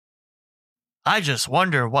I just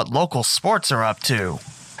wonder what local sports are up to.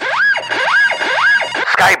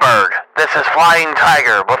 Skybird, this is Flying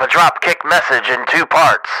Tiger with a dropkick message in 2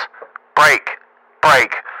 parts. Break,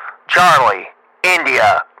 Charlie,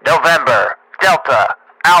 India, November, Delta,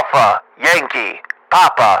 Alpha, Yankee,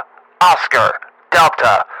 Papa, Oscar,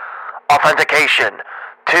 Delta. Authentication,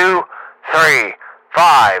 2, 3,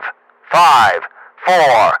 5, 5,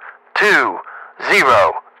 4, 2,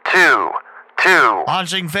 0, 2, 2.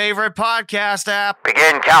 Launching favorite podcast app.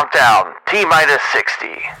 Begin countdown, T-minus 60.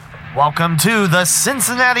 Welcome to the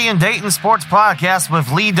Cincinnati and Dayton Sports Podcast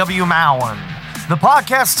with Lee W. Mowen. The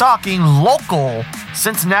podcast talking local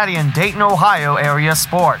Cincinnati and Dayton, Ohio area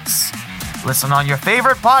sports. Listen on your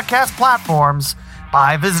favorite podcast platforms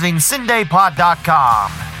by visiting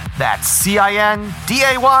cindaypod.com. That's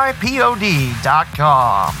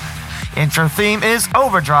CINDAYPOD.com. Intro theme is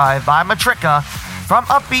Overdrive by Matrika from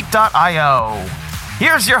Upbeat.io.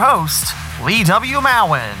 Here's your host, Lee W.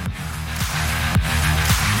 Mowen.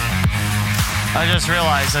 I just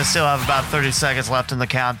realized I still have about 30 seconds left in the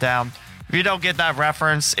countdown. If you don't get that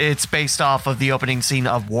reference, it's based off of the opening scene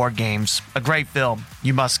of War Games. A great film.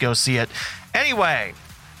 You must go see it. Anyway,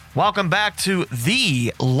 welcome back to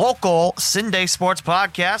the local Cinday Sports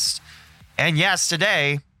Podcast. And yes,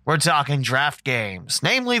 today we're talking DraftGames,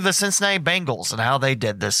 namely the Cincinnati Bengals and how they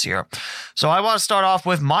did this year. So I want to start off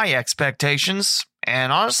with my expectations.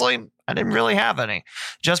 And honestly, I didn't really have any.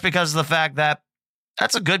 Just because of the fact that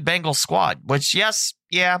that's a good Bengals squad, which, yes,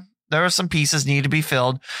 yeah, there are some pieces need to be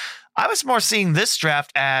filled. I was more seeing this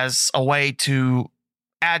draft as a way to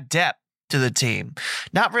add depth to the team.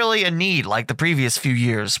 Not really a need like the previous few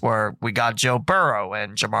years where we got Joe Burrow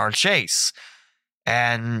and Jamar Chase.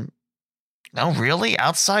 And no, really,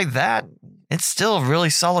 outside that, it's still a really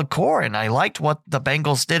solid core. And I liked what the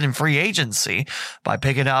Bengals did in free agency by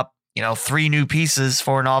picking up 3 new pieces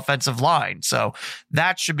for an offensive line. So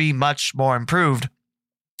that should be much more improved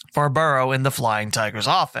for Burrow in the Flying Tigers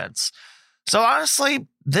offense. So honestly,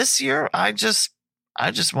 this year, I just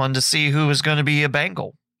wanted to see who was going to be a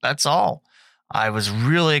Bengal. That's all. I was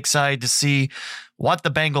really excited to see what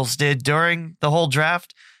the Bengals did during the whole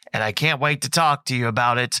draft, and I can't wait to talk to you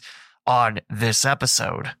about it on this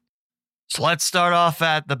episode. So let's start off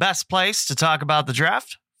at the best place to talk about the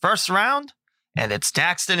draft. First round, and it's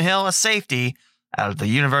Daxton Hill, a safety out of the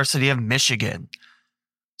University of Michigan.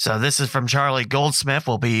 So this is from Charlie Goldsmith.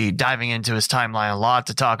 We'll be diving into his timeline a lot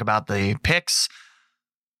to talk about the picks.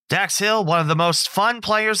 Dax Hill, one of the most fun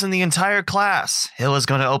players in the entire class. Hill is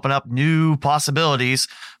going to open up new possibilities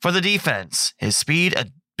for the defense. His speed,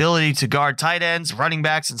 ability to guard tight ends, running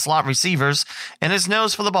backs, and slot receivers, and his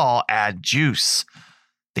nose for the ball add juice.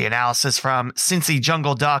 The analysis from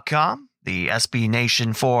CincyJungle.com, the SB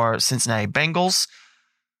Nation for Cincinnati Bengals.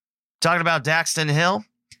 Talking about Daxton Hill,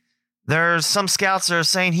 there's some scouts that are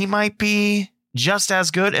saying he might be just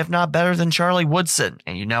as good, if not better, than Charlie Woodson.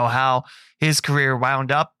 And you know how his career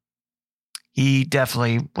wound up. He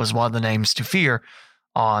definitely was one of the names to fear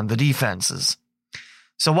on the defenses.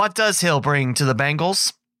 So what does Hill bring to the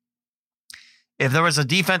Bengals? If there was a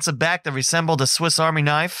defensive back that resembled a Swiss Army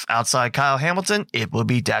knife outside Kyle Hamilton, it would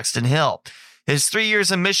be Daxton Hill. His 3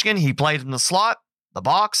 years in Michigan, he played in the slot, the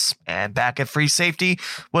box, and back at free safety,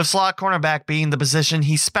 with slot cornerback being the position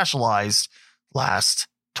he specialized last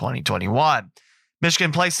 2021.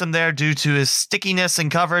 Michigan placed him there due to his stickiness in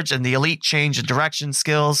coverage and the elite change of direction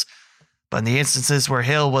skills. But in the instances where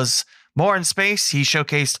Hill was more in space, he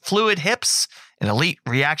showcased fluid hips and elite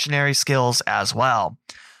reactionary skills as well.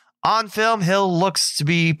 On film, Hill looks to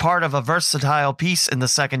be part of a versatile piece in the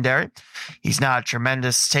secondary. He's not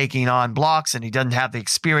tremendous taking on blocks, and he doesn't have the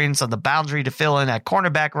experience on the boundary to fill in at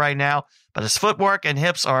cornerback right now, but his footwork and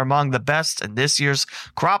hips are among the best in this year's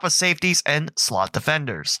crop of safeties and slot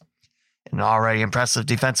defenders. In an already impressive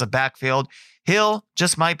defensive backfield, Hill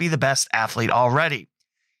just might be the best athlete already.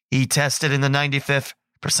 He tested in the 95th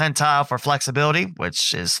percentile for flexibility,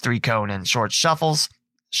 which is 3-cone and short shuttles,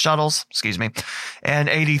 and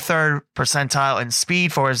 83rd percentile in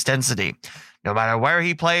speed for his density. No matter where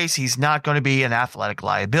he plays, he's not going to be an athletic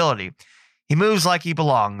liability. He moves like he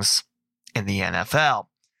belongs in the NFL.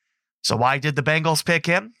 So why did the Bengals pick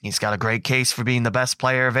him? He's got a great case for being the best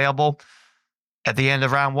player available at the end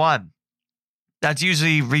of round 1. That's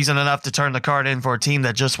usually reason enough to turn the card in for a team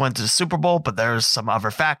that just went to the Super Bowl, but there's some other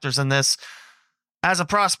factors in this. As a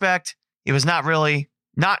prospect, he was not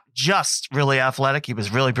just really athletic, he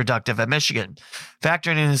was really productive at Michigan.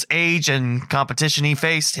 Factoring in his age and competition he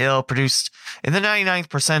faced, Hill produced in the 99th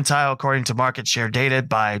percentile according to market share data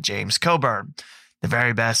by James Coburn. The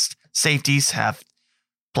very best safeties have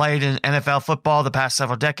played in NFL football the past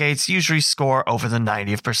several decades usually score over the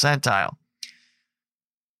 90th percentile.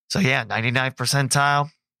 So yeah, 99th percentile.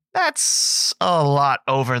 That's a lot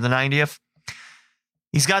over the 90th.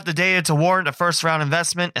 He's got the data to warrant a first-round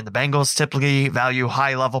investment, and the Bengals typically value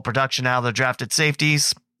high-level production out of their drafted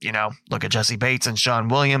safeties. You know, look at Jesse Bates and Sean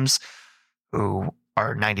Williams, who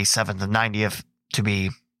are 97th and 90th to be,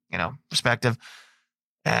 respective.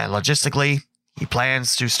 And logistically, he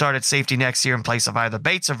plans to start at safety next year in place of either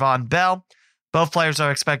Bates or Von Bell. Both players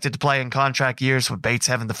are expected to play in contract years, with Bates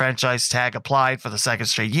having the franchise tag applied for the second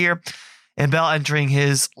straight year, and Bell entering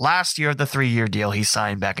his last year of the 3-year deal he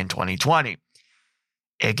signed back in 2020.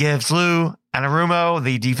 It gives Lou Anarumo,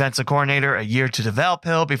 the defensive coordinator, a year to develop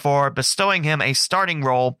Hill before bestowing him a starting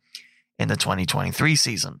role in the 2023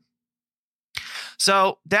 season.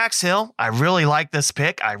 So, Dax Hill, I really like this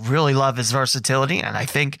pick. I really love his versatility, and I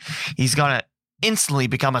think he's going to instantly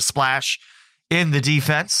become a splash in the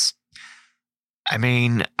defense. I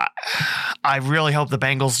mean, I really hope the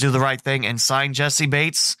Bengals do the right thing and sign Jesse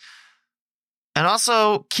Bates. And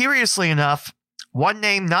also, curiously enough, one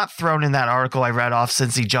name not thrown in that article I read off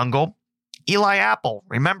Cincy Jungle, Eli Apple.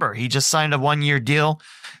 Remember, he just signed a 1-year deal,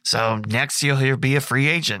 so next year he'll be a free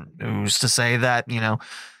agent. Who's to say that,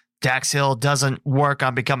 Dax Hill doesn't work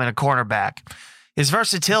on becoming a cornerback? His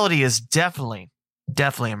versatility is definitely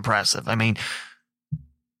impressive. I mean,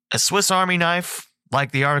 a Swiss Army knife,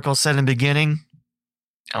 like the article said in the beginning,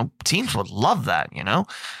 teams would love that,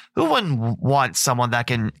 Who wouldn't want someone that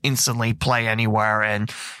can instantly play anywhere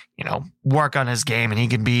and, work on his game, and he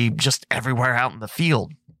can be just everywhere out in the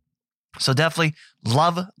field? So definitely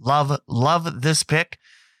love this pick.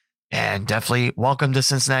 And definitely welcome to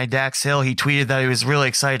Cincinnati Dax Hill. He tweeted that he was really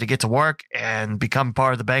excited to get to work and become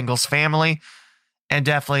part of the Bengals family. And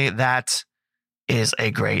definitely that is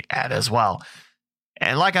a great ad as well.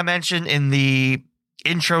 And like I mentioned in the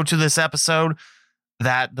intro to this episode,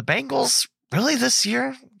 that the Bengals really this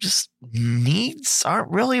year, just needs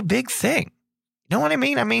aren't really a big thing. You know what I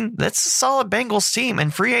mean? I mean, that's a solid Bengals team.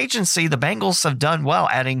 And free agency, the Bengals have done well,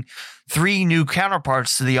 adding 3 new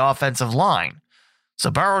counterparts to the offensive line.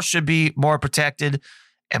 So Burrow should be more protected.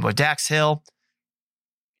 And with Dax Hill,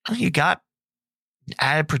 you got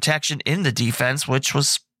added protection in the defense, which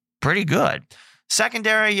was pretty good.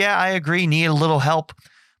 Secondary, yeah, I agree, need a little help.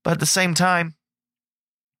 But at the same time,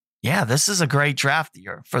 yeah, this is a great draft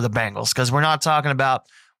year for the Bengals, because we're not talking about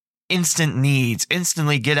instant needs,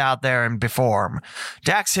 instantly get out there and perform.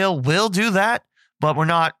 Dax Hill will do that, but we're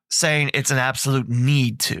not saying it's an absolute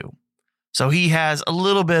need to. So he has a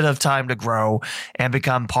little bit of time to grow and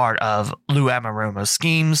become part of Lou Anarumo's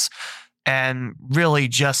schemes and really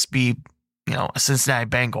just be, a Cincinnati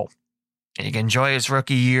Bengal. And he can enjoy his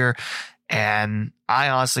rookie year. And I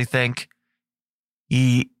honestly think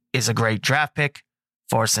he is a great draft pick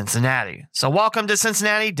for Cincinnati. So welcome to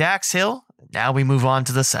Cincinnati, Dax Hill. Now we move on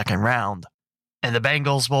to the second round. And the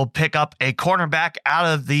Bengals will pick up a cornerback out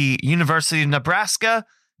of the University of Nebraska,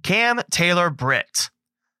 Cam Taylor-Britt.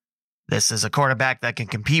 This is a quarterback that can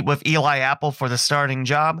compete with Eli Apple for the starting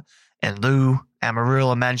job. And Lou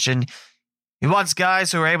Anarumo mentioned he wants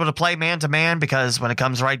guys who are able to play man-to-man, because when it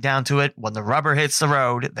comes right down to it, when the rubber hits the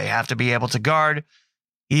road, they have to be able to guard.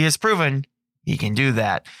 He has proven he can do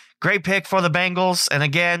that. Great pick for the Bengals. And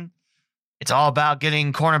again, it's all about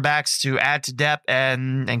getting cornerbacks to add to depth,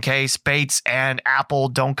 and in case Bates and Apple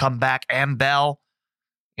don't come back, and Bell,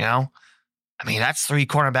 that's 3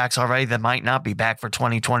 cornerbacks already that might not be back for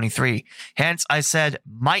 2023. Hence, I said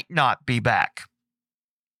might not be back.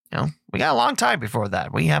 We got a long time before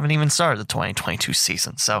that. We haven't even started the 2022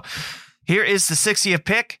 season. So here is the 60th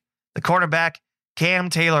pick, the cornerback Cam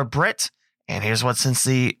Taylor-Britt. And here's what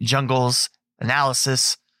Cincy Jungle's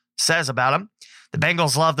analysis says about him. The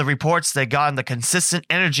Bengals love the reports they got on the consistent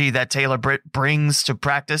energy that Taylor-Britt brings to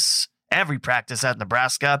every practice at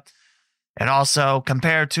Nebraska. And also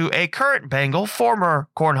compared to a current Bengal, former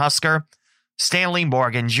Cornhusker, Stanley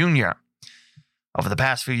Morgan Jr. Over the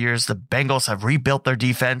past few years, the Bengals have rebuilt their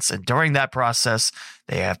defense, and during that process,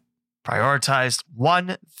 they have prioritized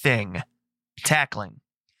one thing: tackling.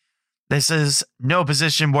 This is no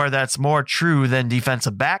position where that's more true than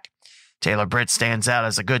defensive back. Taylor-Britt stands out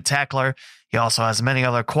as a good tackler. He also has many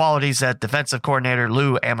other qualities that defensive coordinator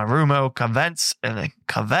Lou Anarumo covets in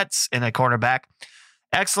a cornerback.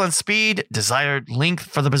 Excellent speed, desired length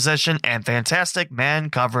for the position, and fantastic man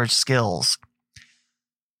coverage skills.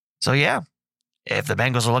 So yeah, if the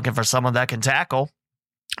Bengals are looking for someone that can tackle,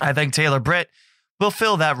 I think Taylor-Britt will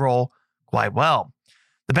fill that role quite well.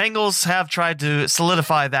 The Bengals have tried to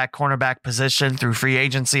solidify that cornerback position through free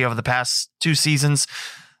agency over the past 2 seasons.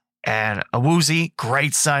 And Awuzie,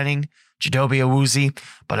 great signing. Jadobe Awuzie,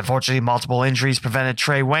 but unfortunately multiple injuries prevented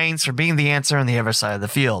Trey Waynes from being the answer on the other side of the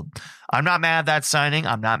field. I'm not mad at that signing.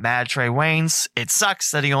 I'm not mad at Trey Waynes. It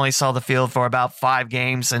sucks that he only saw the field for about 5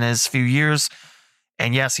 games in his few years.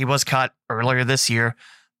 And yes, he was cut earlier this year,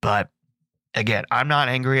 but again, I'm not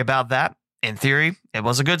angry about that. In theory, it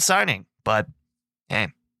was a good signing, but hey,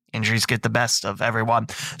 injuries get the best of everyone,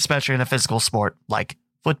 especially in a physical sport like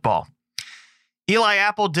football. Eli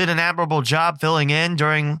Apple did an admirable job filling in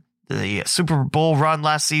during the Super Bowl run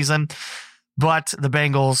last season, but the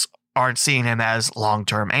Bengals aren't seeing him as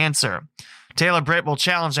long-term answer. Taylor Britt will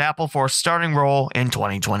challenge Apple for a starting role in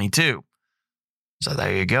 2022. So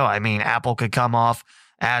there you go. I mean, Apple could come off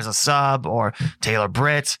as a sub or Taylor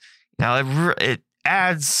Britt. It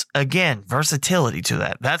adds, again, versatility to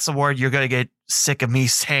that. That's the word you're going to get sick of me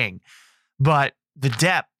saying. But the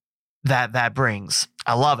depth that brings,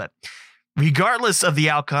 I love it. Regardless of the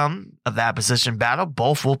outcome of that position battle,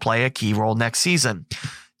 both will play a key role next season.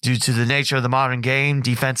 Due to the nature of the modern game,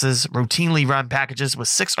 defenses routinely run packages with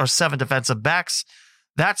 6 or 7 defensive backs.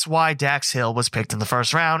 That's why Dax Hill was picked in the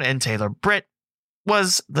first round and Taylor Britt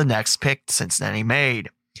was the next pick Cincinnati made.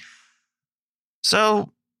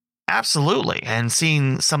 So, absolutely. And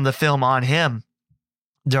seeing some of the film on him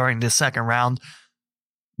during the second round,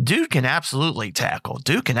 dude can absolutely tackle.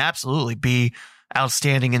 Dude can absolutely be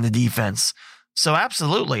outstanding in the defense. So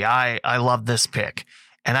absolutely, I love this pick.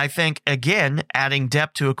 And I think, again, adding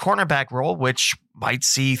depth to a cornerback role, which might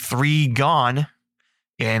see 3 gone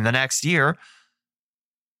in the next year,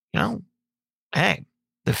 hey,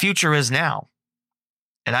 the future is now.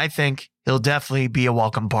 And I think he'll definitely be a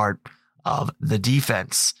welcome part of the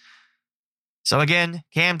defense. So again,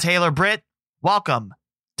 Cam Taylor Britt, welcome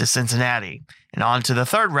to Cincinnati. And on to the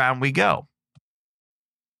third round we go.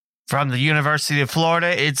 From the University of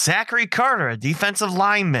Florida, it's Zachary Carter, a defensive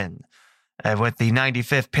lineman. With the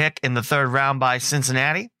 95th pick in the third round by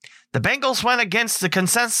Cincinnati, the Bengals went against the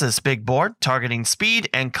consensus big board, targeting speed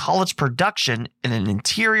and college production in an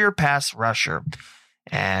interior pass rusher.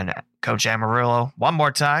 And Coach Amarillo, one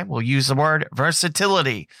more time, will use the word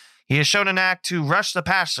versatility. He has shown an act to rush the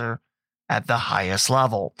passer at the highest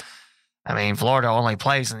level. I mean, Florida only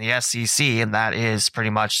plays in the SEC, and that is pretty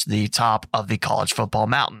much the top of the college football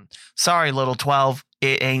mountain. Sorry, Little 12,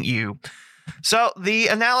 it ain't you. So the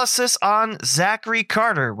analysis on Zachary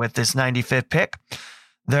Carter with this 95th pick.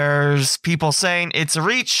 There's people saying it's a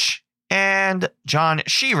reach, and John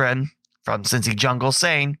Sheeran from Cincy Jungle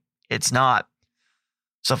saying it's not.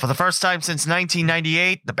 So for the first time since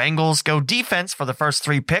 1998, the Bengals go defense for the first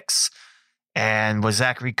 3 picks. And with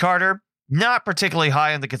Zachary Carter, not particularly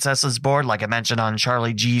high on the consensus board, like I mentioned on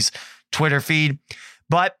Charlie G's Twitter feed,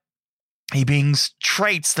 but he brings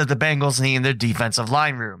traits that the Bengals need in their defensive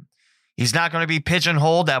line room. He's not going to be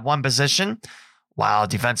pigeonholed at one position, while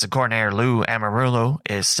defensive coordinator Lou Amarillo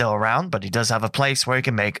is still around, but he does have a place where he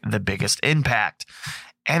can make the biggest impact.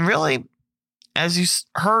 And really, as you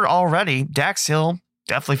heard already, Dax Hill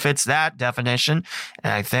definitely fits that definition,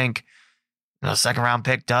 and I think the second round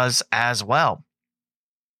pick does as well.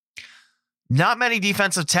 Not many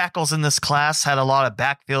defensive tackles in this class had a lot of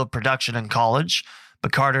backfield production in college,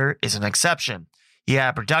 but Carter is an exception. He had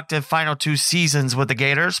a productive final 2 seasons with the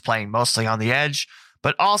Gators, playing mostly on the edge,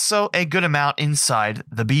 but also a good amount inside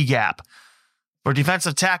the B-gap. For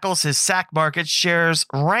defensive tackles, his sack market shares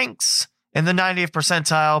ranks in the 90th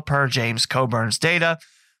percentile per James Coburn's data.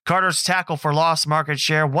 Carter's tackle for loss market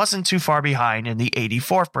share wasn't too far behind in the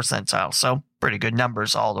 84th percentile, so pretty good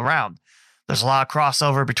numbers all around. There's a lot of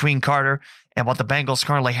crossover between Carter and what the Bengals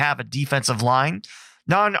currently have at defensive line.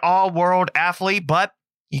 Not an all-world athlete, but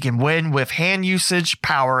he can win with hand usage,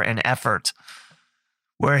 power, and effort.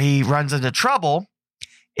 Where he runs into trouble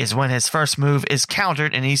is when his first move is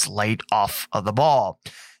countered and he's laid off of the ball.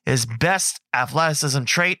 His best athleticism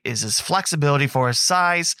trait is his flexibility for his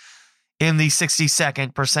size in the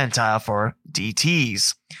 62nd percentile for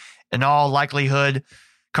DTs. In all likelihood,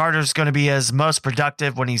 Carter's going to be his most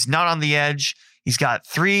productive when he's not on the edge. He's got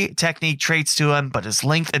 3 technique traits to him, but his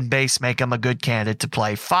length and base make him a good candidate to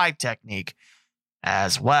play 5 technique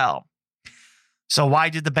as well. So why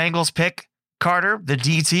did the Bengals pick Carter, the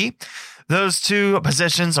DT? Those 2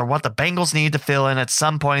 positions are what the Bengals need to fill in at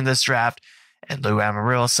some point in this draft. And Lou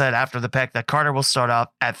Amarillo said after the pick that Carter will start off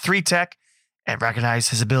at 3 tech and recognize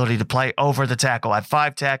his ability to play over the tackle at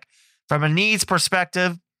 5 tech. From a needs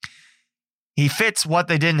perspective, he fits what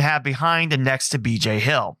they didn't have behind and next to BJ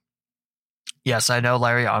Hill. Yes, I know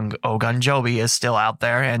Larry Ogunjobi is still out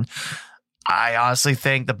there, and I honestly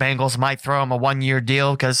think the Bengals might throw him a 1-year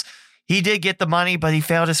deal because he did get the money, but he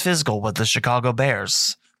failed his physical with the Chicago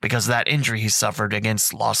Bears. because of that injury he suffered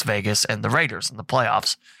against Las Vegas and the Raiders in the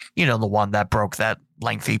playoffs. You know, the one that broke that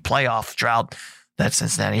lengthy playoff drought that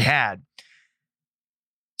Cincinnati had.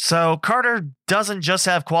 So Carter doesn't just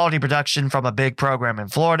have quality production from a big program in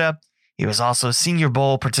Florida. He was also a Senior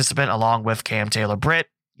Bowl participant along with Cam Taylor-Britt,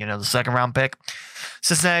 you know, the second-round pick.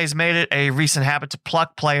 Cincinnati's made it a recent habit to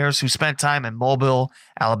pluck players who spent time in Mobile,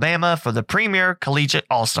 Alabama for the premier collegiate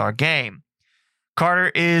all-star game. Carter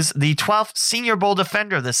is the 12th Senior Bowl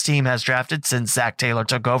defender this team has drafted since Zach Taylor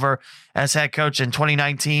took over as head coach in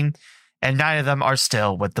 2019, and 9 of them are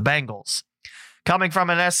still with the Bengals. Coming from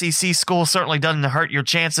an SEC school certainly doesn't hurt your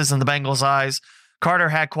chances in the Bengals' eyes. Carter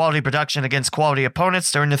had quality production against quality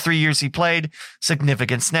opponents during the 3 years he played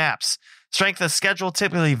significant snaps. Strength of schedule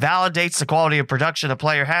typically validates the quality of production a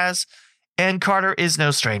player has, and Carter is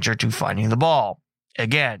no stranger to finding the ball.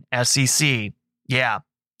 Again, SEC, yeah,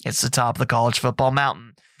 it's the top of the college football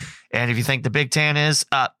mountain. And if you think the Big Ten is,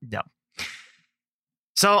 no.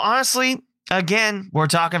 So honestly, again, we're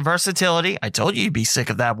talking versatility. I told you you'd be sick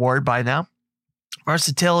of that word by now.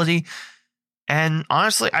 Versatility. And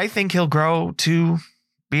honestly, I think he'll grow to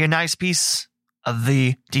be a nice piece of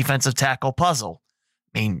the defensive tackle puzzle.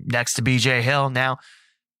 I mean, next to BJ Hill, now,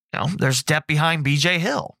 there's depth behind BJ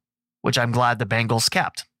Hill, which I'm glad the Bengals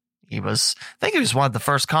kept. I think he was one of the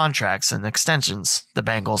first contracts and extensions the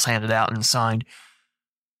Bengals handed out and signed.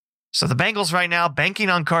 So the Bengals right now banking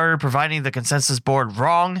on Carter, providing the consensus board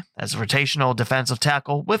wrong as a rotational defensive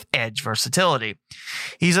tackle with edge versatility.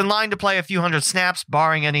 He's in line to play a few hundred snaps,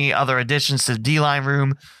 barring any other additions to the D-line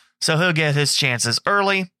room, so he'll get his chances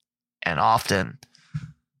early and often.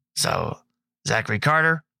 So, Zachary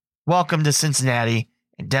Carter, welcome to Cincinnati,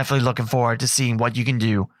 and definitely looking forward to seeing what you can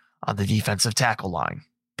do on the defensive tackle line.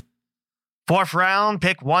 4th round,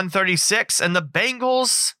 pick 136, and the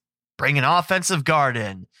Bengals bring an offensive guard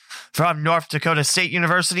in. From North Dakota State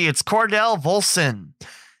University, it's Cordell Volson.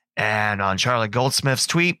 And on Charlie Goldsmith's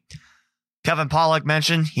tweet, Kevin Pollak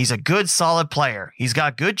mentioned he's a good, solid player. He's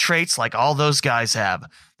got good traits like all those guys have.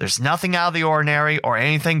 There's nothing out of the ordinary or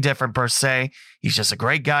anything different per se. He's just a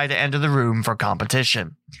great guy to enter the room for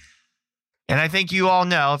competition. And I think you all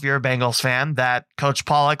know, if you're a Bengals fan, that Coach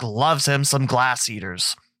Pollak loves him some glass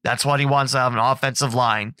eaters. That's what he wants out of an offensive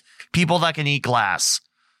line. People that can eat glass.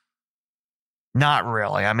 Not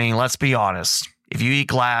really. I mean, let's be honest. If you eat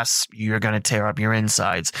glass, you're going to tear up your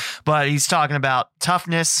insides. But he's talking about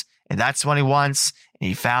toughness, and that's what he wants. And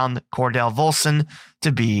he found Cordell Volson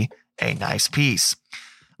to be a nice piece.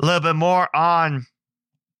 A little bit more on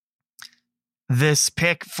this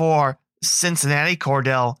pick for Cincinnati,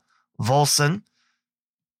 Cordell Volson.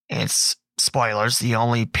 It's, spoilers, the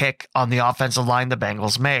only pick on the offensive line the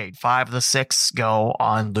Bengals made. 5 of the 6 go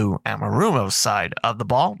on Lou Anarumo's side of the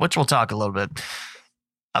ball, which we'll talk a little bit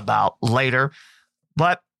about later.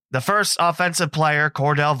 But the first offensive player,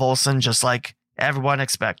 Cordell Volson, just like everyone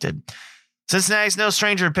expected. Cincinnati's no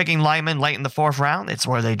stranger to picking linemen late in the 4th round. It's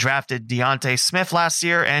where they drafted Deontay Smith last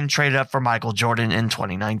year and traded up for Michael Jordan in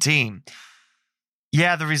 2019.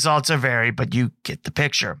 Yeah, the results are varied, but you get the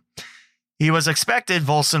picture. He was expected,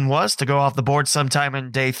 Volson was, to go off the board sometime in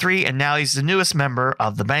day 3, and now he's the newest member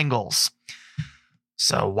of the Bengals.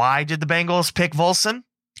 So why did the Bengals pick Volson?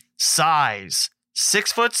 Size.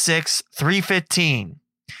 6'6", 315.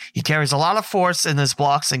 He carries a lot of force in his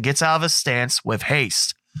blocks and gets out of his stance with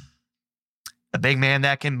haste. A big man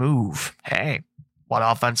that can move. Hey, what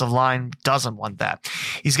offensive line doesn't want that?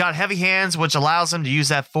 He's got heavy hands, which allows him to use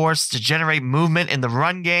that force to generate movement in the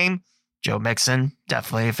run game. Joe Mixon,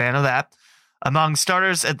 definitely a fan of that. Among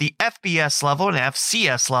starters at the FBS level and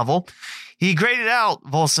FCS level, he graded out,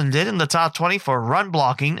 Volson did, in the top 20 for run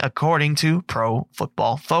blocking, according to Pro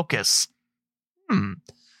Football Focus.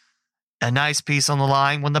 A nice piece on the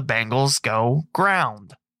line when the Bengals go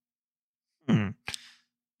ground. And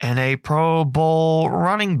a Pro Bowl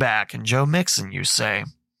running back in Joe Mixon, you say.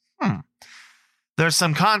 There's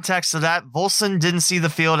some context to that. Volson didn't see the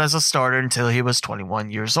field as a starter until he was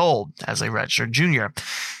 21 years old, as a redshirt junior.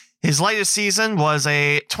 His latest season was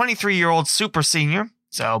a 23-year-old super senior,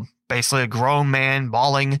 so basically a grown man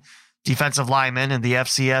balling defensive lineman in the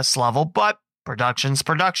FCS level, but production's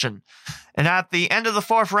production. And at the end of the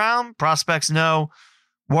 4th round, prospects know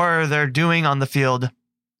what they're doing on the field,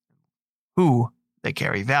 who they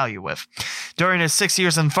carry value with. During his 6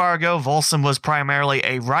 years in Fargo, Volson was primarily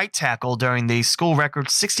a right tackle during the school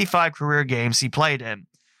record 65 career games he played in.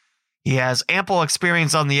 He has ample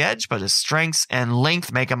experience on the edge, but his strengths and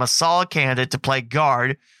length make him a solid candidate to play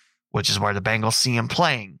guard, which is where the Bengals see him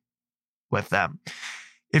playing with them.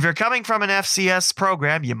 If you're coming from an FCS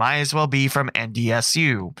program, you might as well be from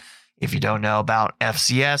NDSU. If you don't know about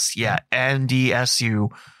FCS, yeah,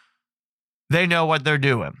 NDSU, they know what they're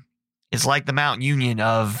doing. It's like the Mount Union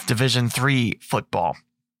of Division III football.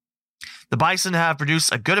 The Bison have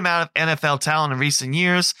produced a good amount of NFL talent in recent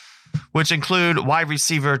years, which include wide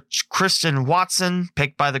receiver Christian Watson,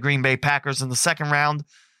 picked by the Green Bay Packers in the second round,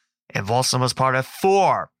 and Volson was part of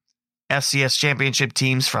 4 FCS championship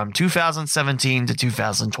teams from 2017 to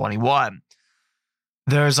 2021.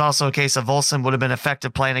 There's also a case of Volson would have been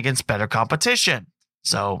effective playing against better competition.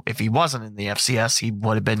 So if he wasn't in the FCS, he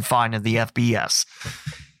would have been fine in the FBS.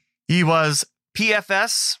 He was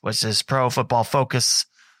PFS, which is Pro Football Focus,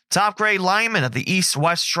 top grade lineman of the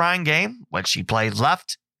East-West Shrine game, which he played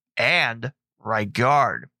left and right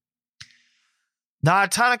guard. Not a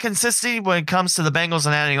ton of consistency when it comes to the Bengals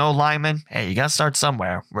and adding O-linemen. Hey, you got to start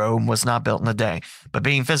somewhere. Rome was not built in a day. But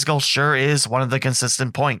being physical sure is one of the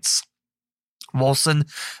consistent points. Wilson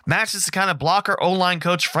matches the kind of blocker O-line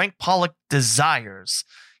coach Frank Pollock desires.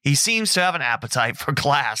 He seems to have an appetite for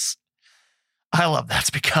glass. I love that's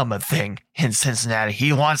become a thing in Cincinnati.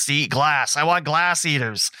 He wants to eat glass. I want glass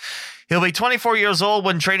eaters. He'll be 24 years old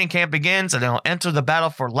when training camp begins, and he'll enter the battle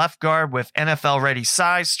for left guard with NFL-ready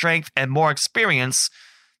size, strength, and more experience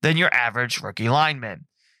than your average rookie lineman.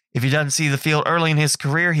 If he doesn't see the field early in his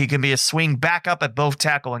career, he can be a swing backup at both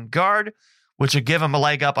tackle and guard, which would give him a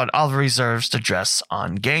leg up on other reserves to dress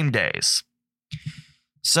on game days.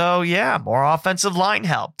 So, yeah, more offensive line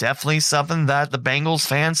help. Definitely something that the Bengals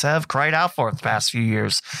fans have cried out for the past few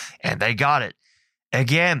years, and they got it.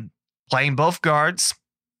 Again, playing both guards.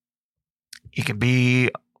 He can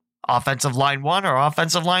be offensive line 1 or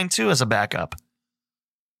offensive line 2 as a backup.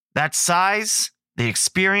 That size, the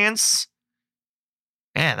experience,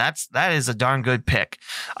 man, that is a darn good pick.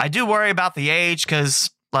 I do worry about the age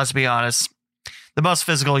because, let's be honest, the most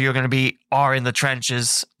physical you're going to be are in the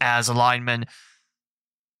trenches as a lineman.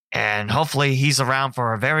 And hopefully he's around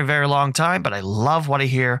for a very, very long time. But I love what I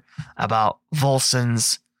hear about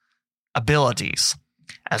Volson's abilities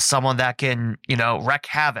as someone that can, wreak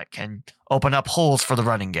havoc and open up holes for the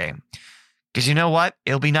running game. Because you know what?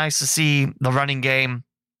 It'll be nice to see the running game,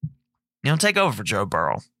 take over for Joe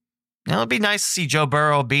Burrow. It'll be nice to see Joe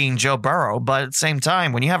Burrow being Joe Burrow. But at the same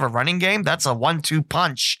time, when you have a running game, that's a 1-2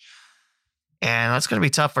 punch. And that's going to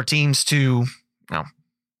be tough for teams to,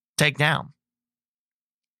 take down.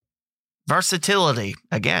 Versatility.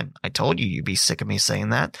 Again, I told you you'd be sick of me saying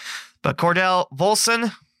that. But Cordell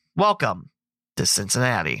Volson, welcome to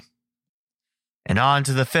Cincinnati. And on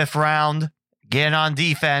to the 5th round. Again on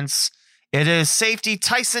defense. It is safety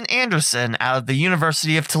Tyson Anderson out of the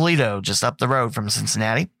University of Toledo, just up the road from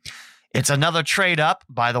Cincinnati. It's another trade up.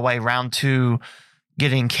 By the way, round 2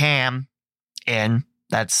 getting Cam in.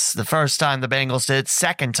 That's the first time the Bengals did.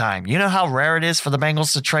 Second time. You know how rare it is for the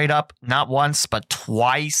Bengals to trade up? Not once, but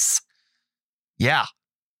twice. Yeah.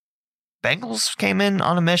 Bengals came in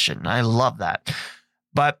on a mission. I love that.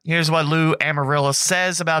 But here's what Lou Amarillo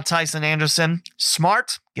says about Tyson Anderson.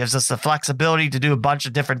 Smart, gives us the flexibility to do a bunch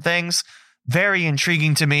of different things. Very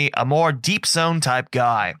intriguing to me, a more deep zone type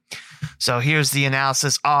guy. So here's the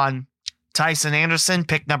analysis on Tyson Anderson,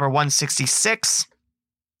 pick number 166.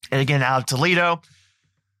 And again, out of Toledo.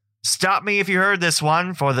 Stop me if you heard this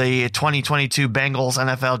one for the 2022 Bengals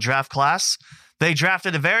NFL draft class. They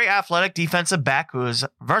drafted a very athletic defensive back who is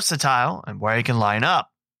versatile and where he can line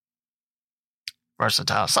up.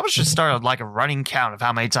 Versatile. Someone should start like a running count of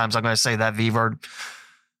how many times I'm going to say that V word.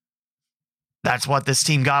 That's what this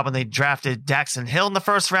team got when they drafted Daxton Hill in the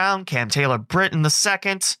first round, Cam Taylor-Britt in the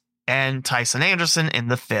second, and Tyson Anderson in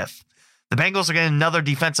the 5th. The Bengals are getting another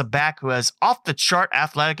defensive back who has off-the-chart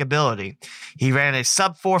athletic ability. He ran a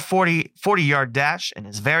sub-440 40-yard dash and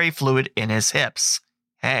is very fluid in his hips.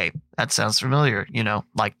 Hey, that sounds familiar,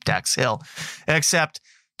 like Dax Hill. Except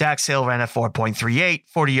Dax Hill ran a 4.38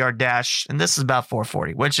 40-yard dash, and this is about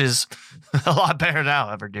 440, which is a lot better than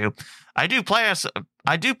I'll ever do. I do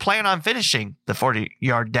plan on finishing the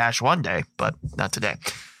 40-yard dash one day, but not today.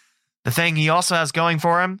 The thing he also has going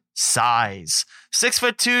for him, size.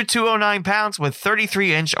 6'2", 209 pounds with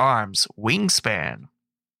 33-inch arms, wingspan.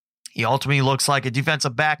 He ultimately looks like a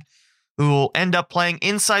defensive back who will end up playing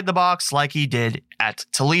inside the box like he did at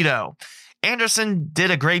Toledo. Anderson did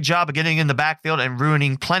a great job of getting in the backfield and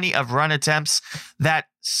ruining plenty of run attempts. That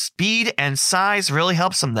speed and size really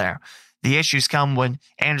helps him there. The issues come when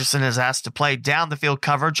Anderson is asked to play down the field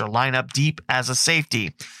coverage or line up deep as a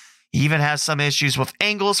safety. He even has some issues with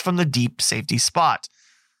angles from the deep safety spot.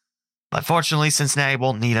 But fortunately, Cincinnati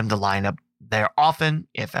won't need him to line up there often,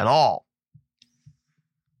 if at all.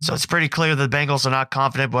 So it's pretty clear the Bengals are not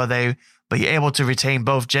confident whether they but you're able to retain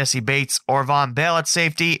both Jesse Bates or Von Bell at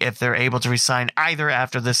safety if they're able to resign either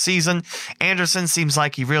after this season. Anderson seems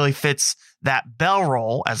like he really fits that Bell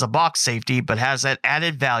role as a box safety, but has that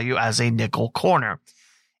added value as a nickel corner.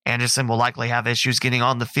 Anderson will likely have issues getting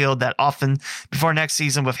on the field that often before next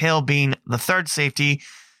season, with Hill being the third safety,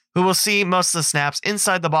 who will see most of the snaps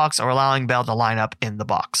inside the box or allowing Bell to line up in the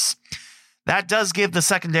box. That does give the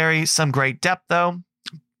secondary some great depth, though.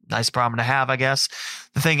 Nice problem to have, I guess.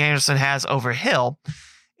 The thing Anderson has over Hill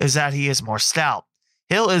is that he is more stout.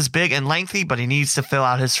 Hill is big and lengthy, but he needs to fill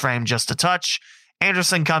out his frame just a touch.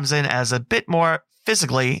 Anderson comes in as a bit more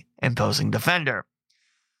physically imposing defender.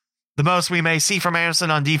 The most we may see from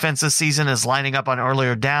Anderson on defense this season is lining up on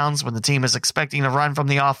earlier downs when the team is expecting a run from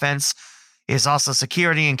the offense. He is also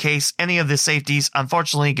security in case any of the safeties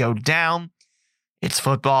unfortunately go down. It's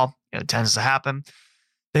football. It tends to happen.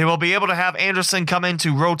 They will be able to have Anderson come in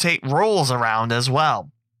to rotate roles around as well.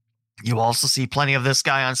 You will also see plenty of this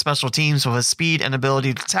guy on special teams with his speed and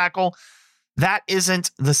ability to tackle. That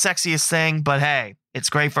isn't the sexiest thing, but hey, it's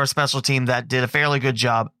great for a special team that did a fairly good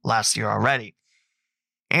job last year already.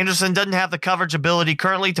 Anderson doesn't have the coverage ability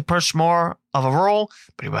currently to push more of a role,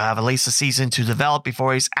 but he will have at least a season to develop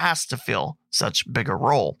before he's asked to fill such a bigger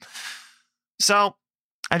role. So,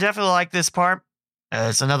 I definitely like this part.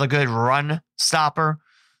 It's another good run stopper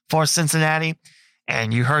for Cincinnati.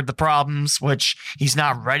 And you heard the problems, which he's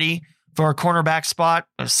not ready for a cornerback spot,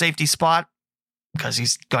 a safety spot, because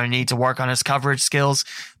he's going to need to work on his coverage skills.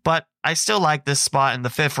 But I still like this spot in the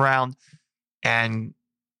 5th round. And,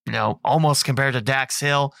 almost compared to Dax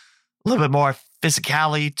Hill, a little bit more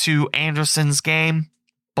physicality to Anderson's game.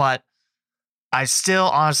 But I still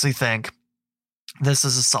honestly think this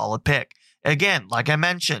is a solid pick. Again, like I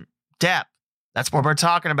mentioned, depth. That's what we're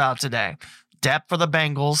talking about today. Depth for the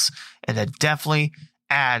Bengals, and it definitely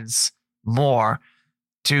adds more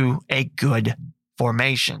to a good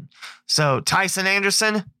formation. So, Tyson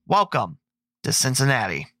Anderson, welcome to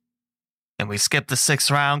Cincinnati. And we skipped the 6th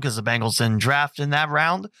round because the Bengals didn't draft in that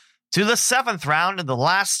round to the 7th round, and the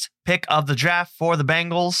last pick of the draft for the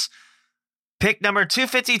Bengals. Pick number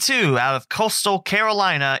 252 out of Coastal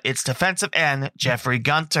Carolina. It's defensive end Jeffrey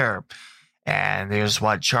Gunter. And here's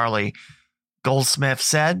what Charlie Goldsmith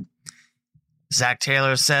said. Zach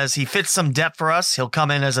Taylor says he fits some depth for us. He'll come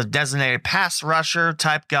in as a designated pass rusher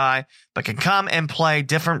type guy, but can come and play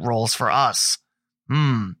different roles for us.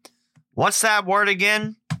 What's that word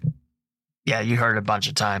again? Yeah, you heard it a bunch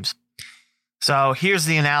of times. So here's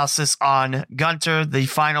the analysis on Gunter, the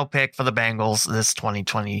final pick for the Bengals this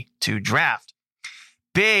 2022 draft.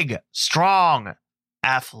 Big, strong,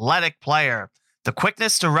 athletic player. The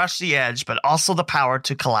quickness to rush the edge, but also the power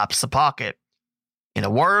to collapse the pocket. In a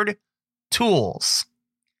word, tools.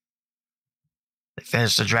 They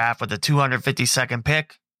finished the draft with the 252nd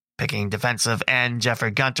pick, picking defensive end Jeffrey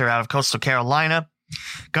Gunter out of Coastal Carolina.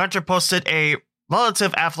 Gunter posted a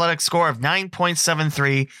relative athletic score of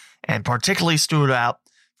 9.73 and particularly stood out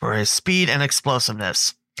for his speed and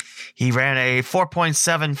explosiveness. He ran a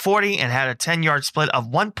 4.740 and had a 10-yard split of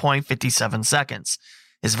 1.57 seconds.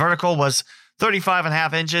 His vertical was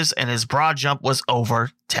 35.5 inches and his broad jump was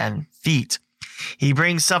over 10 feet. He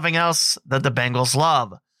brings something else that the Bengals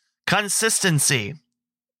love. Consistency.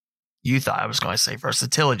 You thought I was going to say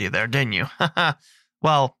versatility there, didn't you?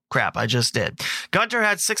 Well, crap, I just did. Gunter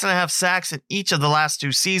had 6.5 sacks in each of the last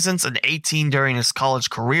 2 seasons and 18 during his college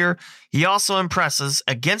career. He also impresses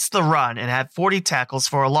against the run and had 40 tackles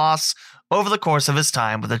for a loss over the course of his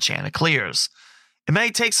time with the Chanticleers. It may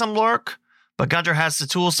take some work, but Gunter has the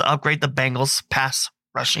tools to upgrade the Bengals' pass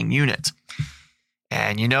rushing unit.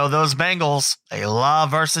 And those Bengals, they love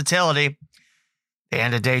versatility. They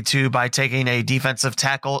ended day 2 by taking a defensive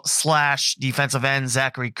tackle / defensive end,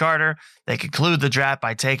 Zachary Carter. They conclude the draft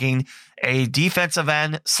by taking a defensive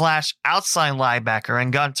end / outside linebacker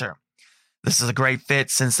in Gunter. This is a great fit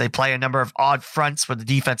since they play a number of odd fronts where the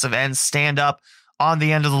defensive ends stand up on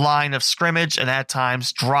the end of the line of scrimmage and at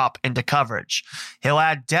times drop into coverage. He'll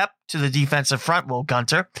add depth to the defensive front, will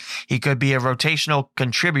Gunter. He could be a rotational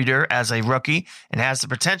contributor as a rookie and has the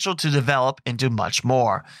potential to develop into much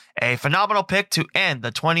more. A phenomenal pick to end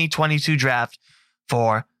the 2022 draft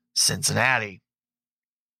for Cincinnati.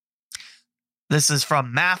 This is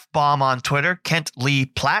from Math Bomb on Twitter, Kent Lee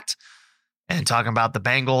Platt, and talking about the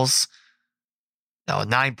Bengals.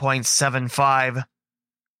 9.75.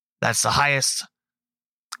 That's the highest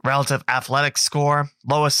relative athletic score.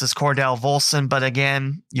 Lowest is Cordell Volson, but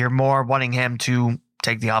again, you're more wanting him to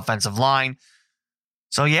take the offensive line.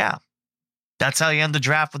 So yeah, that's how you end the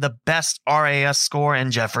draft with the best RAS score in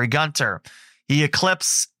Jeffrey Gunter. He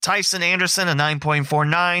eclipsed Tyson Anderson, a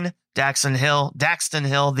 9.49, Daxton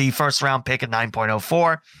Hill, the first round pick at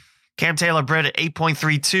 9.04. Cam Taylor-Britt at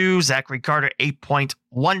 8.32. Zachary Carter,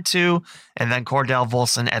 8.12. And then Cordell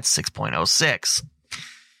Volson at 6.06.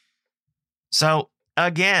 So,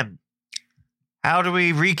 again, how do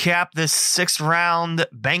we recap this 6th round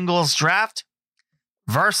Bengals draft?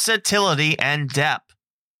 Versatility and depth.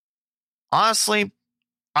 Honestly,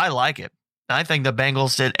 I like it. I think the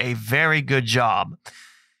Bengals did a very good job.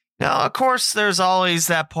 Now, of course, there's always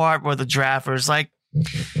that part where the drafter's like,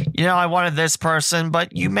 I wanted this person,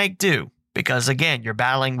 but you make do. Because, again, you're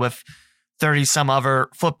battling with 30-some other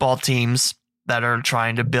football teams that are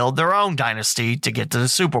trying to build their own dynasty to get to the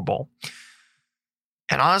Super Bowl.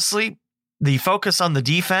 And honestly, the focus on the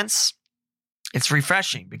defense, it's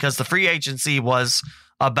refreshing because the free agency was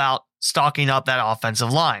about stocking up that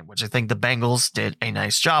offensive line, which I think the Bengals did a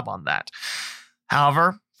nice job on that.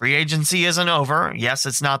 However, free agency isn't over. Yes,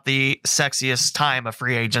 it's not the sexiest time of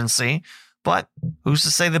free agency, but who's to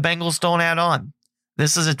say the Bengals don't add on?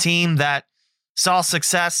 This is a team that saw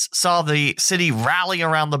success, saw the city rally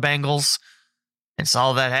around the Bengals, and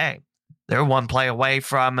saw that, hey, they're one play away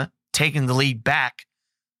from taking the lead back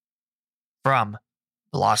from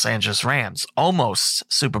the Los Angeles Rams, almost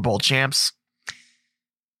Super Bowl champs.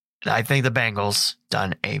 I think the Bengals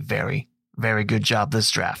done a very, very good job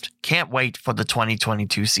this draft. Can't wait for the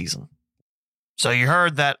 2022 season. So you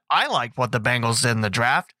heard that I like what the Bengals did in the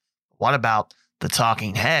draft. What about the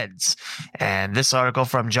talking heads? And this article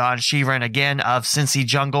from John Sheeran, again, of Cincy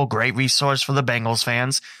Jungle, great resource for the Bengals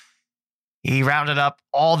fans. He rounded up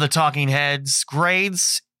all the talking heads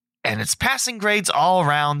grades, and it's passing grades all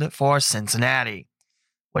around for Cincinnati,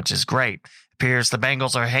 which is great. Appears the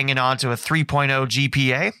Bengals are hanging on to a 3.0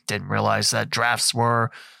 GPA. Didn't realize that drafts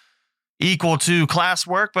were equal to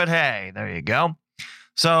classwork, but hey, there you go.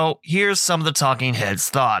 So here's some of the talking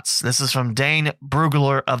heads' thoughts. This is from Dane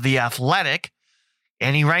Brugler of The Athletic,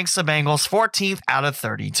 and he ranks the Bengals 14th out of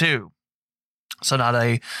 32. So not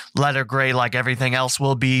a letter grade like everything else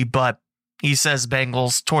will be, but he says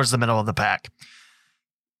Bengals towards the middle of the pack.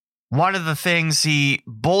 One of the things he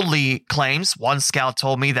boldly claims, one scout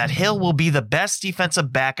told me that Hill will be the best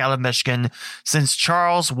defensive back out of Michigan since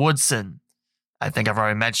Charles Woodson. I think I've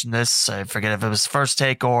already mentioned this. I forget if it was first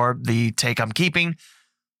take or the take I'm keeping.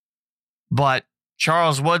 But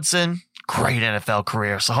Charles Woodson, great NFL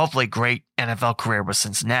career. So hopefully great NFL career with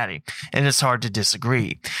Cincinnati. And it's hard to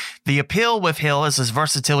disagree. The appeal with Hill is his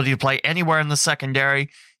versatility to play anywhere in the secondary.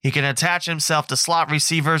 He can attach himself to slot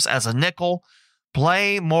receivers as a nickel,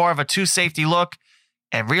 play more of a two-safety look,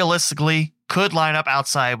 and realistically could line up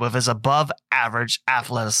outside with his above-average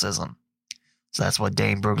athleticism. So that's what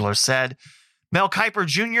Dane Brugler said. Mel Kiper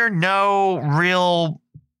Jr., no real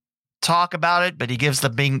talk about it, but he gives the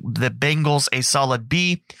Bengals a solid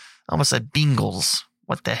B. I almost said Bengals.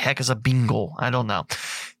 What the heck is a Bengal? I don't know.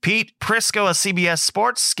 Pete Prisco of CBS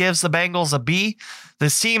Sports gives the Bengals a B.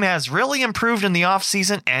 This team has really improved in the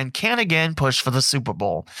offseason and can again push for the Super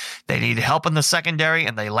Bowl. They need help in the secondary,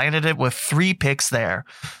 and they landed it with 3 picks there.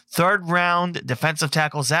 3rd round defensive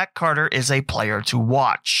tackle Zach Carter is a player to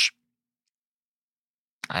watch.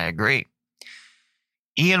 I agree.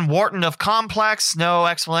 Ian Wharton of Complex, no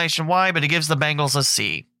explanation why, but he gives the Bengals a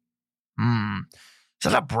C.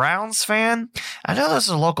 Is that a Browns fan? I know there's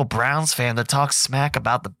a local Browns fan that talks smack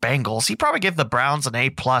about the Bengals. He probably give the Browns an A+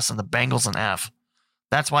 and the Bengals an F.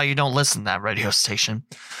 That's why you don't listen to that radio station.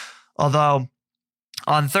 Although,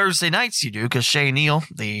 on Thursday nights you do, because Shay Neal,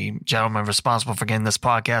 the gentleman responsible for getting this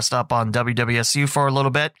podcast up on WWSU for a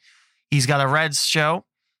little bit, he's got a Reds show,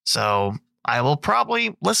 so I will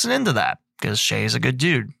probably listen into that, because Shay is a good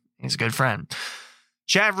dude. He's a good friend.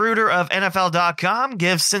 Chad Reuter of NFL.com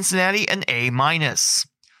gives Cincinnati an A-.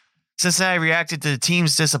 Cincinnati reacted to the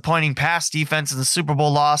team's disappointing pass defense in the Super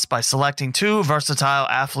Bowl loss by selecting 2 versatile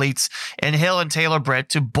athletes in Hill and Taylor-Britt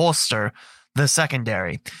to bolster the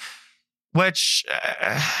secondary. Which,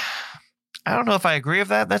 I don't know if I agree with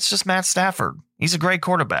that. That's just Matt Stafford. He's a great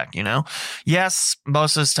quarterback, Yes,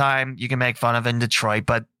 most of his time you can make fun of in Detroit,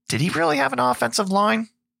 but did he really have an offensive line?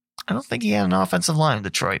 I don't think he had an offensive line in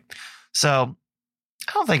Detroit. So,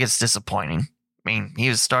 I don't think it's disappointing. I mean, he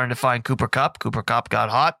was starting to find Cooper Kupp. Cooper Kupp got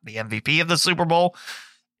hot, the MVP of the Super Bowl.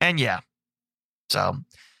 And yeah. So,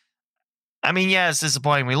 I mean, yeah, it's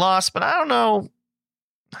disappointing we lost, but I don't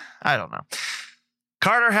know.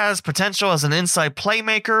 Carter has potential as an inside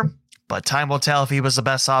playmaker, but time will tell if he was the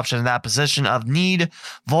best option in that position of need.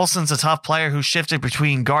 Volson's a tough player who shifted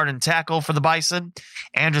between guard and tackle for the Bison.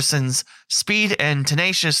 Anderson's speed and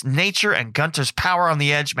tenacious nature and Gunter's power on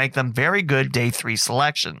the edge make them very good day 3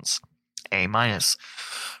 selections. A-.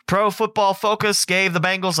 Pro Football Focus gave the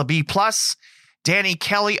Bengals a B+. Danny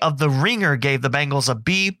Kelly of The Ringer gave the Bengals a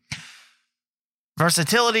B.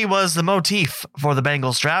 Versatility was the motif for the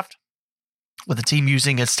Bengals draft, with the team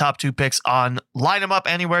using its top 2 picks on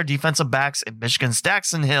line-em-up-anywhere defensive backs in Michigan's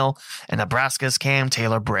Daxton Hill and Nebraska's Cam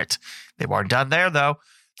Taylor-Britt. They weren't done there, though.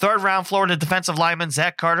 Third-round Florida defensive lineman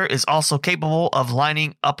Zach Carter is also capable of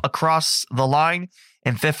lining up across the line,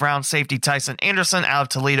 and fifth-round safety Tyson Anderson out of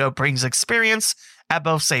Toledo brings experience at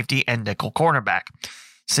both safety and nickel cornerback.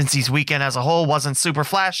 Cincy's weekend as a whole wasn't super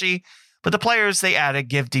flashy, but the players they added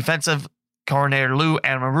give defensive coordinator Lou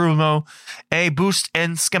Anarumo a boost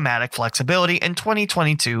in schematic flexibility in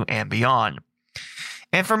 2022 and beyond.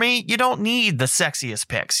 And for me, you don't need the sexiest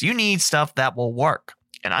picks. You need stuff that will work.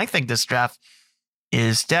 And I think this draft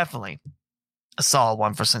is definitely a solid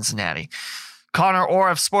one for Cincinnati. Connor Orr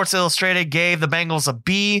of Sports Illustrated gave the Bengals a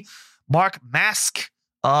B. Mark Mask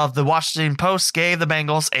of the Washington Post gave the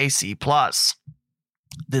Bengals a C+.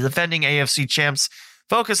 The defending AFC champs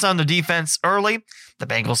focused on the defense early. The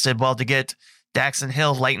Bengals did well to get Daxton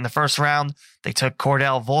Hill late in the first round. They took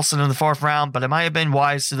Cordell Volson in the fourth round, but it might have been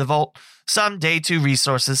wise to devote some day 2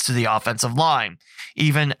 resources to the offensive line,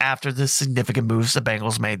 even after the significant moves the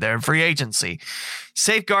Bengals made there in free agency.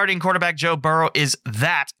 Safeguarding quarterback Joe Burrow is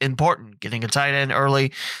that important. Getting a tight end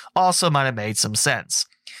early also might have made some sense.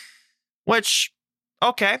 Which,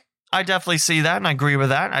 okay, I definitely see that and I agree with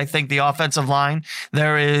that. I think the offensive line,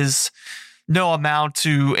 there is no amount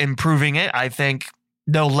to improving it. I think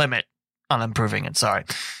no limit on improving it, sorry.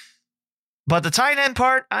 But the tight end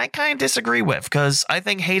part, I kind of disagree with, because I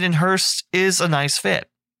think Hayden Hurst is a nice fit.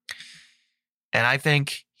 And I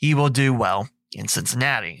think he will do well in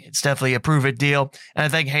Cincinnati. It's definitely a prove-it deal. And I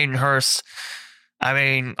think Hayden Hurst,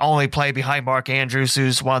 only play behind Mark Andrews,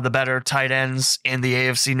 who's one of the better tight ends in the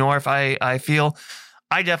AFC North, I feel.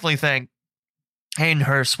 I definitely think Hayden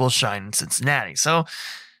Hurst will shine in Cincinnati. So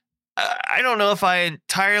I don't know if I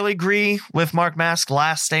entirely agree with Mark Mask's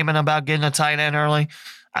last statement about getting a tight end early.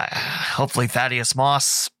 Hopefully Thaddeus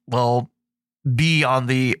Moss will be on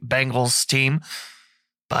the Bengals team,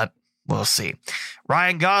 but we'll see.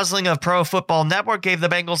 Ryan Gosling of Pro Football Network gave the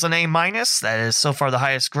Bengals an A-. That is so far the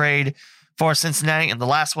highest grade for Cincinnati. And the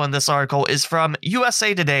last one, this article, is from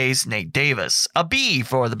USA Today's Nate Davis. A B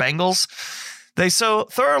for the Bengals. They so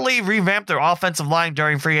thoroughly revamped their offensive line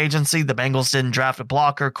during free agency. The Bengals didn't draft a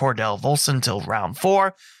blocker, Cordell Volson, until round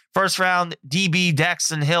 4. First round, DB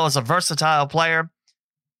Daxton Hill is a versatile player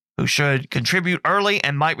who should contribute early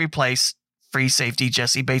and might replace free safety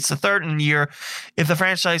Jesse Bates III in a year if the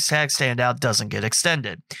franchise tag standout doesn't get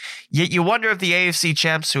extended. Yet you wonder if the AFC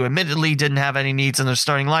champs, who admittedly didn't have any needs in their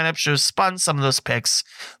starting lineup, should have spun some of those picks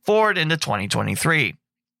forward into 2023.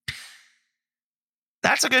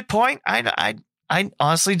 That's a good point. I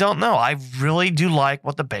honestly don't know. I really do like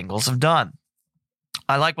what the Bengals have done.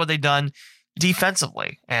 I like what they've done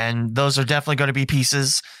defensively, and those are definitely going to be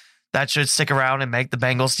pieces that should stick around and make the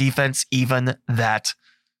Bengals defense even that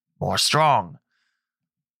more strong.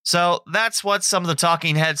 So that's what some of the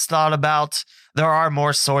talking heads thought about. There are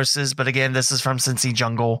more sources, but again, this is from Cincy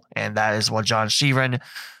Jungle, and that is what John Sheeran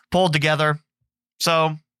pulled together.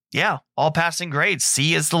 So yeah, all passing grades.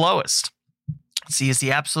 C is the lowest. C is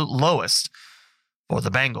the absolute lowest for the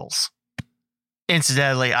Bengals.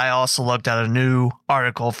 Incidentally, I also looked at a new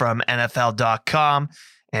article from NFL.com,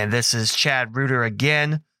 and this is Chad Reuter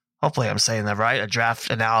again. Hopefully I'm saying that right. A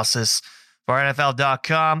draft analysis for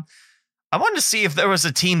NFL.com. I wanted to see if there was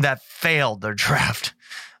a team that failed their draft.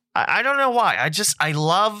 I don't know why. I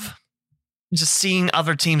love just seeing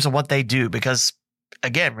other teams and what they do, because,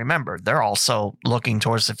 again, remember, they're also looking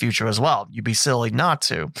towards the future as well. You'd be silly not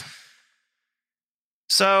to.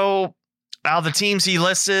 So, out of the teams he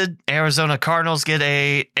listed, Arizona Cardinals get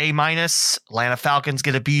a A-. Atlanta Falcons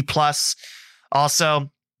get a B+.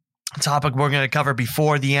 Also, a topic we're going to cover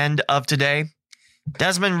before the end of today.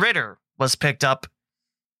 Desmond Ridder was picked up,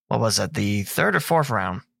 what was it, the 3rd or 4th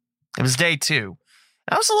round? It was day 2.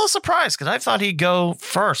 I was a little surprised because I thought he'd go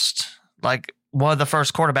first, like one of the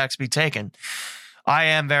first quarterbacks to be taken. I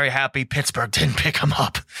am very happy Pittsburgh didn't pick him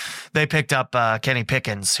up. They picked up Kenny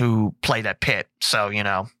Pickens, who played at Pitt. So,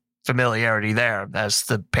 familiarity there, as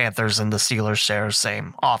the Panthers and the Steelers share the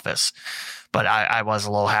same office. But I was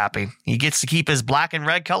a little happy. He gets to keep his black and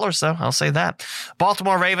red colors, though. I'll say that.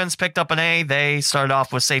 Baltimore Ravens picked up an A. They started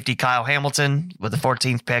off with safety Kyle Hamilton with the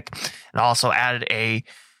 14th pick, and also added a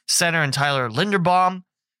center in Tyler Linderbaum.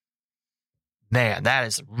 Man, that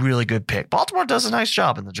is a really good pick. Baltimore does a nice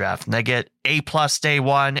job in the draft, and they get A+ day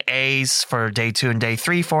 1, A's for day 2 and day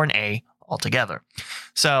 3 for an A altogether.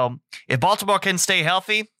 So if Baltimore can stay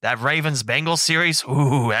healthy, that Ravens-Bengals series,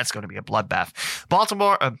 that's going to be a bloodbath.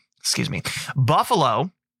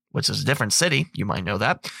 Buffalo which is a different city. You might know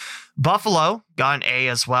that. Buffalo got an A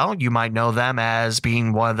as well. You might know them as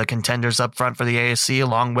being one of the contenders up front for the AFC,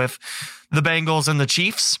 along with the Bengals and the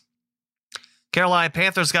Chiefs. Carolina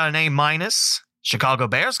Panthers got an A minus. Chicago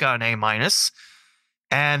Bears got an A minus.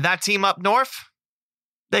 And that team up north,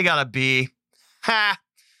 they got a B. Ha!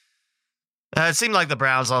 It seemed like the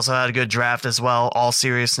Browns also had a good draft as well. All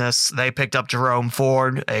seriousness, they picked up Jerome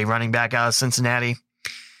Ford, a running back out of Cincinnati.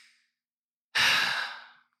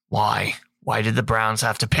 Why? Why did the Browns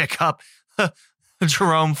have to pick up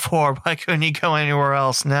Jerome Ford? Why couldn't he go anywhere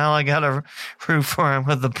else? Now I got to root for him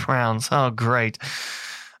with the Browns. Oh, great.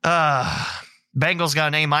 Bengals got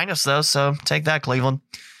an A minus, though, so take that, Cleveland.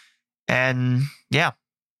 And, yeah,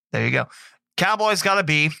 there you go. Cowboys got a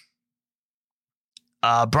B.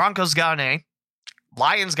 Broncos got an A.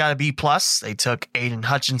 Lions got a B+. They took Aiden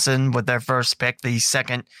Hutchinson with their first pick, the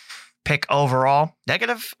second pick overall.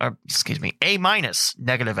 A minus,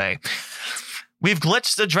 negative A. We've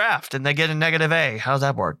glitched the draft, and they get a negative A. How's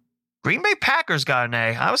that work? Green Bay Packers got an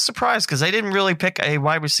A. I was surprised because they didn't really pick a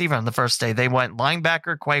wide receiver on the first day. They went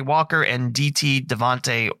linebacker, Quay Walker, and DT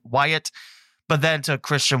Devontae Wyatt, but then took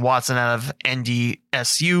Christian Watson out of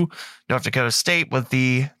NDSU, North Dakota State, with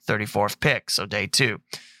the 34th pick, so day 2.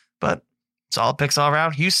 But solid picks all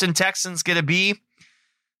around. Houston Texans get a B.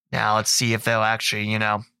 Now let's see if they'll actually,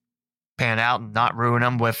 pan out and not ruin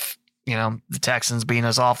them with, the Texans being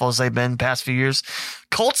as awful as they've been the past few years.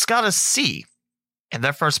 Colts got a C. And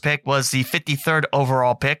their first pick was the 53rd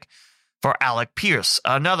overall pick for Alec Pierce,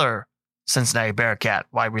 another Cincinnati Bearcat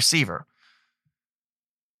wide receiver.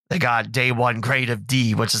 They got day 1 grade of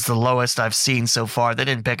D, which is the lowest I've seen so far. They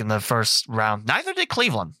didn't pick in the first round. Neither did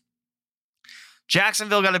Cleveland.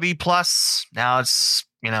 Jacksonville got a B+. Now it's,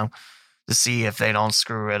 to see if they don't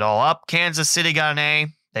screw it all up. Kansas City got an A.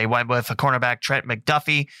 They went with a cornerback, Trent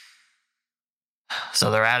McDuffie.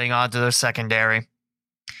 So they're adding on to their secondary.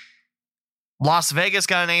 Las Vegas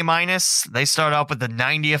got an A-. They start off with the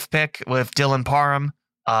 90th pick with Dylan Parham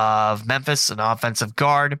of Memphis, an offensive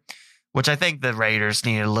guard, which I think the Raiders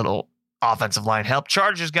needed a little offensive line help.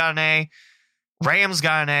 Chargers got an A. Rams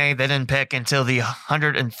got an A. They didn't pick until the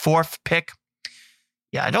 104th pick.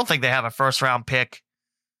 Yeah, I don't think they have a first-round pick.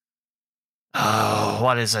 Oh,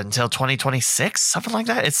 what is it? Until 2026? Something like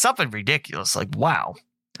that? It's something ridiculous. Like, wow.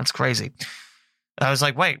 That's crazy. I was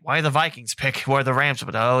like, wait, why the Vikings pick where the Rams?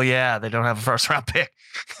 But oh, yeah, they don't have a first-round pick.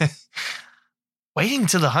 Waiting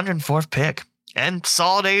to the 104th pick. And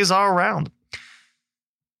solid A's all around.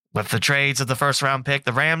 With the trades of the first-round pick,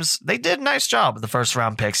 the Rams, they did a nice job with the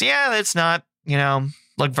first-round picks. Yeah, it's not,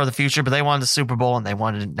 looking for the future, but they wanted the Super Bowl, and they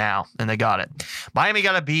wanted it now, and they got it. Miami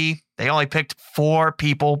got a B. They only picked 4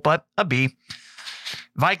 people, but a B.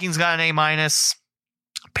 Vikings got an A-.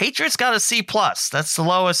 Patriots got a C+. That's the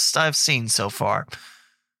lowest I've seen so far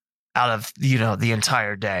out of, the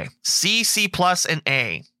entire day. C+, and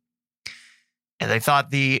A. And they thought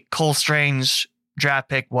the Cole Strange draft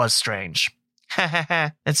pick was strange.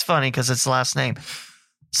 It's funny because it's the last name.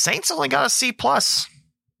 Saints only got a C+.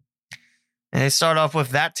 And they start off with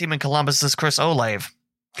that team in Columbus' Chris Olave.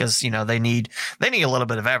 Because, they need a little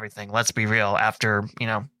bit of everything. Let's be real. After,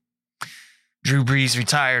 Drew Brees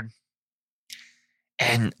retired.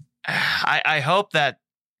 And I hope that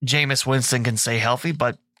Jameis Winston can stay healthy,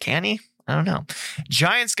 but can he? I don't know.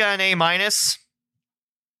 Giants got an A-.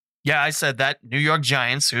 Yeah, I said that. New York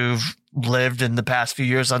Giants, who've lived in the past few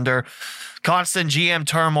years under constant GM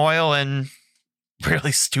turmoil and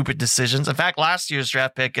really stupid decisions. In fact, last year's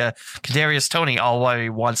draft pick, Kadarius Toney, already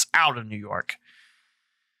wants out of New York.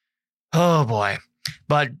 Oh, boy.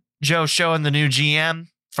 But Joe showing the new GM,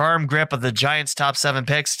 firm grip of the Giants' top 7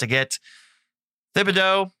 picks to get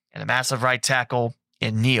Thibodeau and a massive right tackle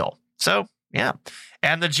in Neal. So, yeah.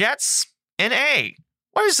 And the Jets in A.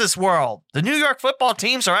 What is this world? The New York football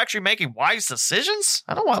teams are actually making wise decisions?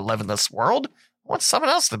 I don't want to live in this world. I want someone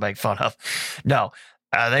else to make fun of. No.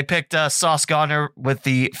 They picked Sauce Gardner with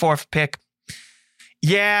the 4th pick.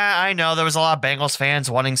 Yeah, I know there was a lot of Bengals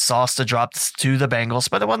fans wanting Sauce to drop to the Bengals,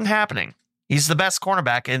 but it wasn't happening. He's the best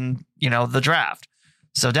cornerback in, the draft.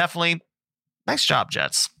 So definitely, nice job,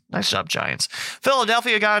 Jets. Nice job, Giants.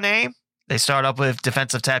 Philadelphia got an A. They start up with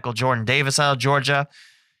defensive tackle Jordan Davis out of Georgia.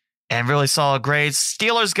 And really solid grades.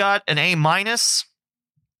 Steelers got an A-.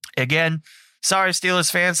 Again, sorry,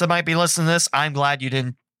 Steelers fans that might be listening to this. I'm glad you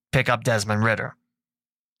didn't pick up Desmond Ridder.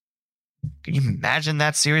 Can you imagine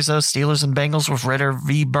that series, though? Steelers and Bengals with Ridder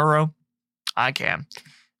v. Burrow? I can.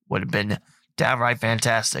 Would have been downright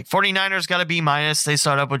fantastic. 49ers got a B-. They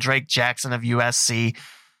start up with Drake Jackson of USC.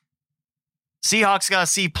 Seahawks got a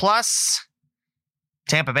C+.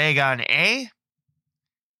 Tampa Bay got an A.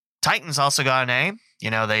 Titans also got an A.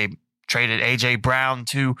 They traded A.J. Brown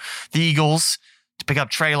to the Eagles to pick up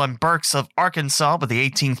Treylon Burks of Arkansas with the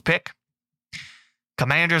 18th pick.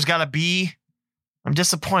 Commanders got a B. I'm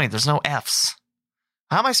disappointed. There's no Fs.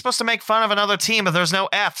 How am I supposed to make fun of another team if there's no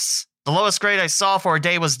Fs? The lowest grade I saw for a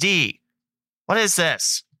day was D. What is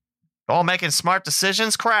this? All making smart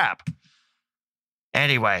decisions? Crap.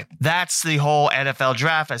 Anyway, that's the whole NFL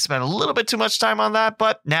draft. I spent a little bit too much time on that,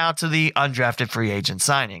 but now to the undrafted free agent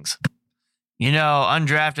signings.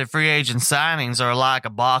 Undrafted free agent signings are like a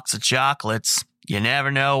box of chocolates. You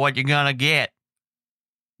never know what you're going to get.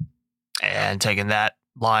 And taking that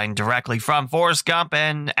line directly from Forrest Gump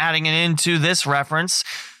and adding it into this reference,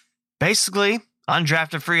 basically,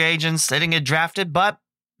 undrafted free agents, they didn't get drafted, but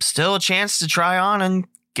still a chance to try on and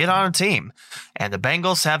get on a team. And the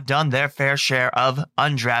Bengals have done their fair share of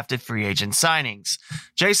undrafted free agent signings.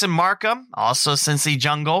 Jason Markham, also Cincy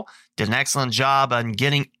Jungle, did an excellent job on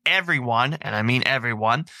getting everyone, and I mean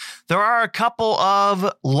everyone. There are a couple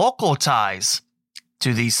of local ties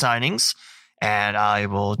to these signings, and I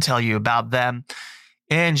will tell you about them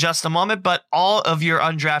in just a moment. But all of your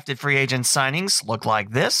undrafted free agent signings look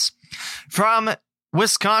like this. From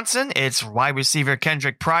Wisconsin, it's wide receiver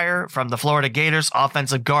Kendrick Pryor. From the Florida Gators,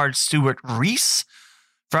 offensive guard Stuart Reese.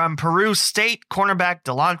 From Peru State, cornerback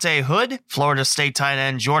Delonte Hood. Florida State tight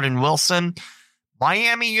end Jordan Wilson.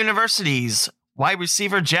 Miami University's wide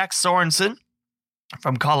receiver Jack Sorensen.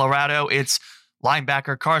 From Colorado, it's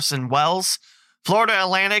linebacker Carson Wells. Florida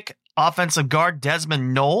Atlantic, offensive guard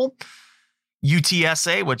Desmond Knoll.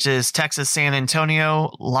 UTSA, which is Texas San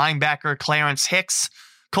Antonio, linebacker Clarence Hicks.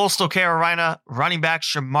 Coastal Carolina running back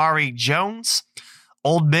Shamari Jones.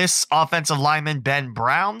 Ole Miss offensive lineman Ben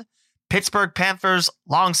Brown. Pittsburgh Panthers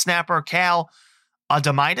long snapper Cal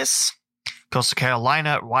Adamitis. Coastal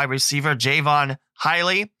Carolina wide receiver Javon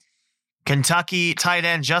Hiley. Kentucky tight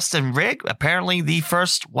end Justin Rigg, apparently the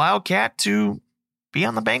first Wildcat to be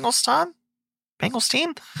on the Bengals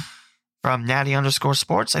team. From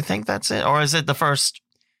Natty_Sports, I think that's it. Or is it the first?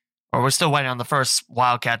 Or we're still waiting on the first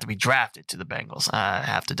Wildcat to be drafted to the Bengals. I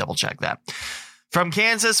have to double check that. From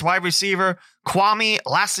Kansas, wide receiver Kwame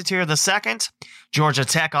Lassiter II. Georgia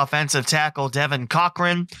Tech offensive tackle Devin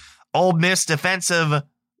Cochran. Ole Miss defensive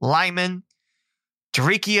lineman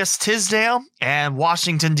Tarekius Tisdale. And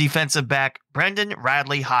Washington defensive back Brendan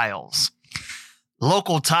Radley Hiles.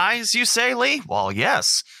 Local ties, you say, Lee? Well,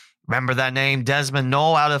 yes. Remember that name, Desmond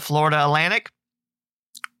Knoll out of Florida Atlantic?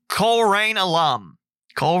 Coleraine alum.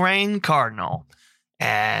 Coleraine Cardinal.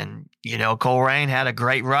 And, Coleraine had a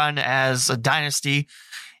great run as a dynasty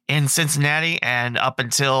in Cincinnati, and up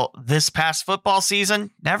until this past football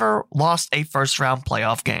season, never lost a first-round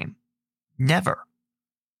playoff game. Never.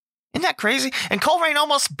 Isn't that crazy? And Coleraine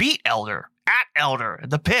almost beat Elder at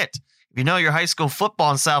the Pit. If you know your high school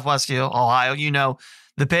football in Southwest Ohio,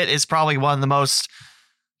 the Pit is probably one of the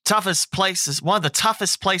toughest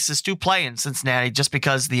places to play in Cincinnati just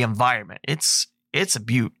because the environment. It's a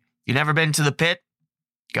beaut. If you've never been to the Pit,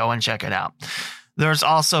 go and check it out. There's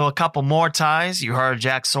also a couple more ties. You heard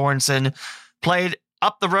Jack Sorensen played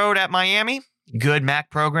up the road at Miami. Good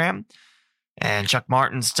MAC program. And Chuck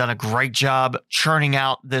Martin's done a great job churning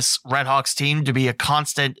out this Redhawks team to be a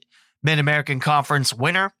constant Mid-American Conference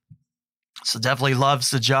winner. So definitely loves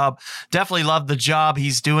the job. Definitely love the job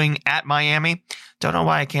he's doing at Miami. Don't know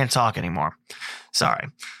why I can't talk anymore. Sorry.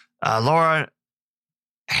 Laura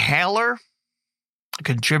Haller, a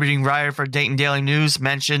contributing writer for Dayton Daily News,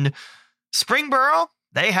 mentioned Springboro,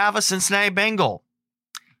 they have a Cincinnati Bengal.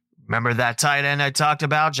 Remember that tight end I talked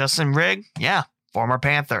about, Justin Rigg? Yeah, former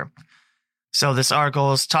Panther. So this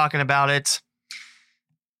article is talking about it.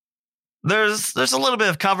 There's a little bit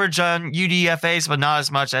of coverage on UDFAs, but not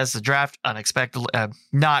as much as the draft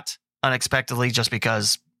not unexpectedly, just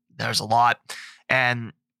because there's a lot.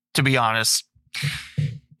 And to be honest,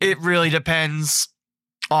 it really depends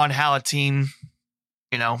on how a team,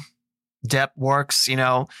 depth works.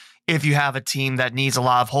 If you have a team that needs a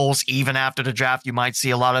lot of holes, even after the draft, you might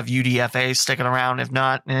see a lot of UDFAs sticking around. If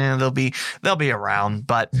not, they'll be around.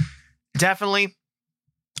 But definitely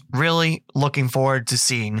really looking forward to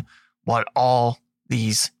seeing what all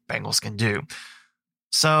these Bengals can do.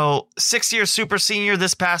 So, 6-year super senior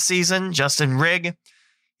this past season, Justin Rigg.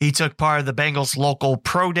 He took part of the Bengals local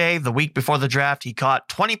pro day the week before the draft. He caught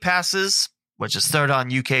 20 passes, which is third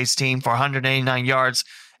on UK's team, for 189 yards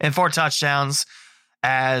and 4 touchdowns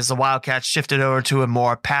as the Wildcats shifted over to a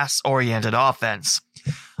more pass-oriented offense.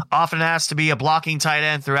 Often asked to be a blocking tight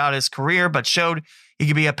end throughout his career, but showed he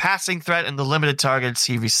could be a passing threat in the limited targets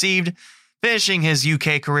he received, finishing his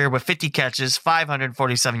UK career with 50 catches,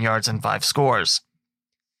 547 yards, and 5 scores.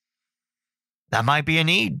 That might be a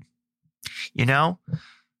need. You know?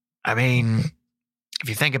 I mean, if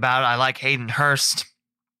you think about it, I like Hayden Hurst.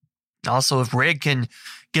 Also, if Rigg can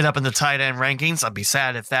get up in the tight end rankings, I'd be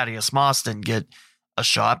sad if Thaddeus Moss didn't get a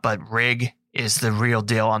shot, but Rigg is the real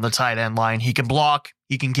deal on the tight end line. He can block,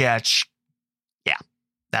 he can catch. Yeah,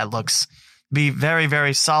 that looks be very,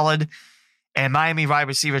 very solid. And Miami wide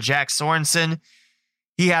receiver Jack Sorensen,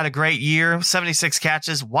 he had a great year, 76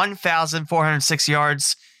 catches, 1,406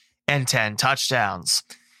 yards, and 10 touchdowns.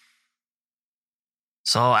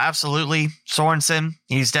 So absolutely, Sorensen,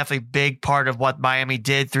 he's definitely a big part of what Miami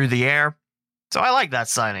did through the air. So I like that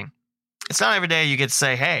signing. It's not every day you get to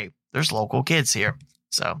say, hey, there's local kids here.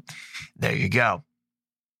 So there you go.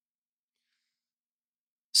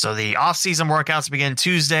 So the off-season workouts begin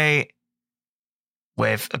Tuesday,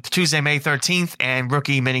 May 13th, and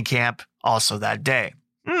rookie minicamp also that day.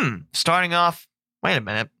 Starting off, wait a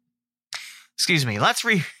minute. Excuse me,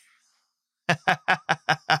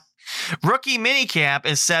 Rookie minicamp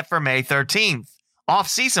is set for May 13th.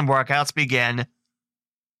 Off-season workouts begin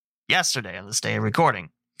yesterday on this day of recording.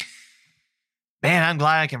 Man, I'm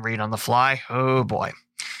glad I can read on the fly. Oh, boy.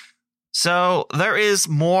 So there is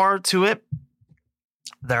more to it.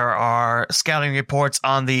 There are scouting reports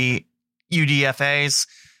on the UDFAs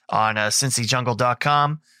on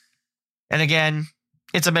CincyJungle.com. And again,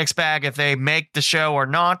 it's a mixed bag if they make the show or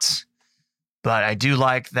not. But I do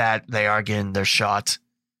like that they are getting their shot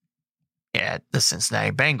at the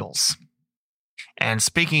Cincinnati Bengals. And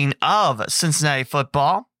speaking of Cincinnati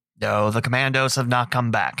football, no, the Commandos have not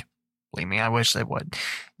come back. Believe me, I wish they would.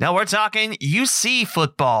 Now we're talking UC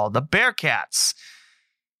football, the Bearcats.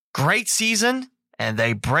 Great season, and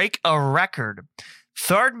they break a record.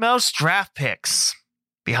 Third most draft picks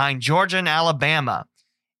behind Georgia and Alabama,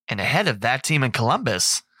 and ahead of that team in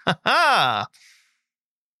Columbus.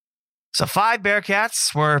 So 5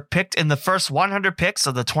 Bearcats were picked in the first 100 picks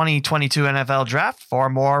of the 2022 NFL Draft. 4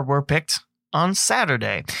 more were picked on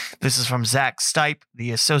Saturday. This is from Zach Stipe,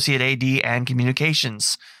 the Associate AD and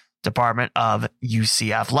Communications Department of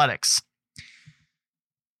UC Athletics.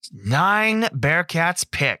 9 Bearcats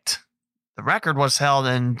picked. The record was held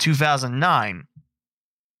in 2009.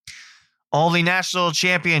 Only national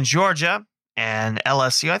champion Georgia and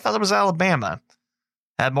LSU, I thought it was Alabama,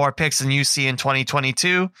 had more picks than UC in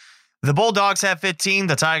 2022. The Bulldogs had 15,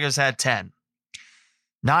 the Tigers had 10.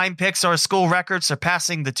 9 picks are a school record,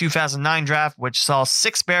 surpassing the 2009 draft, which saw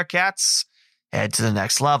 6 Bearcats head to the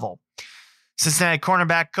next level. Cincinnati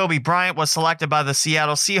cornerback Kobe Bryant was selected by the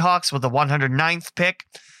Seattle Seahawks with the 109th pick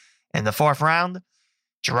in the 4th round.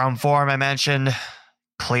 Jerome Ford, I mentioned.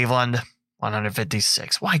 Cleveland,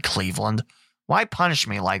 156. Why Cleveland? Why punish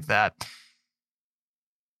me like that?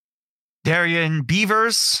 Darian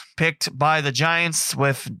Beavers, picked by the Giants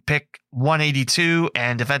with pick 182,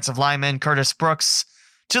 and defensive lineman Curtis Brooks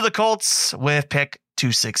to the Colts with pick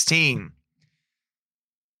 216.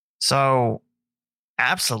 So,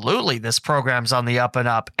 absolutely, this program's on the up and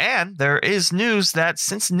up. And there is news that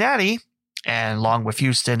Cincinnati, and along with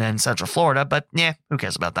Houston and Central Florida, but yeah, who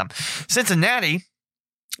cares about them? Cincinnati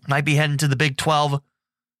might be heading to the Big 12,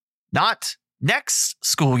 not next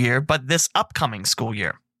school year, but this upcoming school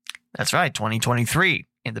year. That's right, 2023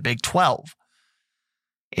 in the Big 12.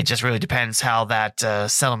 It just really depends how that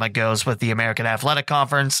settlement goes with the American Athletic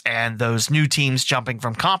Conference and those new teams jumping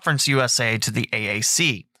from Conference USA to the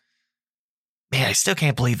AAC. Man, I still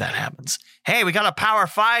can't believe that happens. Hey, we got a Power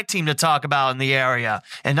 5 team to talk about in the area,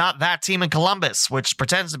 and not that team in Columbus, which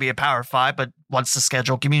pretends to be a Power 5, but wants to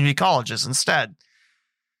schedule community colleges instead.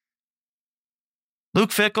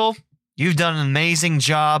 Luke Fickell, you've done an amazing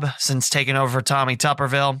job since taking over for Tommy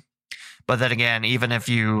Tupperville. But then again, even if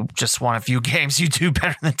you just won a few games, you do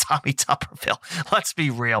better than Tommy Tupperville. Let's be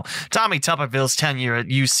real. Tommy Tupperville's tenure at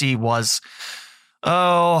UC was,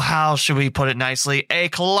 oh, how should we put it nicely? A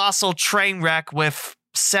colossal train wreck with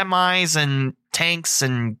semis and tanks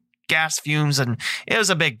and gas fumes, and it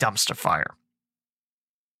was a big dumpster fire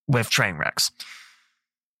with train wrecks.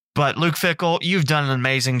 But Luke Fickell, you've done an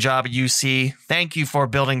amazing job at UC. Thank you for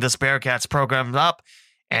building this Bearcats program up,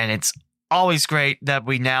 and it's always great that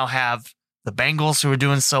we now have the Bengals who are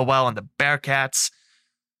doing so well and the Bearcats.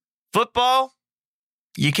 Football,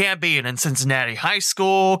 you can't beat it in Cincinnati. High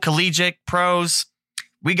school, collegiate, pros,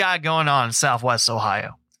 we got it going on in Southwest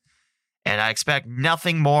Ohio. And I expect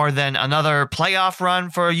nothing more than another playoff run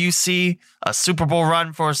for UC, a Super Bowl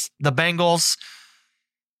run for the Bengals,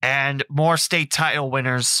 and more state title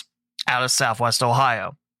winners out of Southwest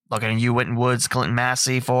Ohio. Looking at you, Winton Woods, Clinton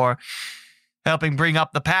Massey, for helping bring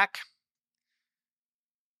up the pack.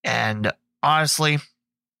 And honestly,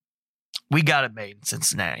 We got it made in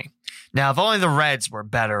Cincinnati. Now, if only the Reds were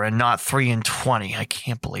better and not 3-20, I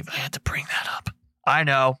can't believe I had to bring that up. I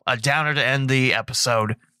know, a downer to end the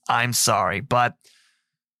episode. I'm sorry, but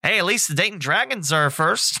hey, at least the Dayton Dragons are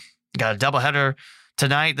first. Got a doubleheader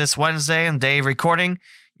tonight, this Wednesday, and day of recording.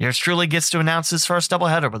 Yours truly gets to announce his first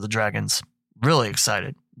doubleheader with the Dragons. Really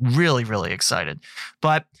excited. Really, really excited.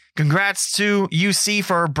 But congrats to UC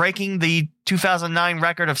for breaking the 2009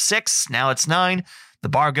 record of 6. Now it's 9. The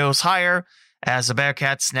bar goes higher as the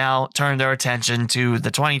Bearcats now turn their attention to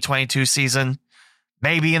the 2022 season.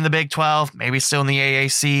 Maybe in the Big 12, maybe still in the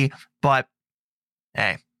AAC, but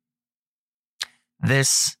hey,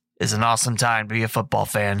 this is an awesome time to be a football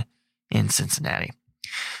fan in Cincinnati.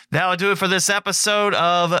 That'll do it for this episode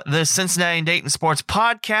of the Cincinnati and Dayton Sports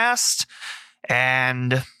Podcast.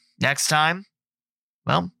 And next time,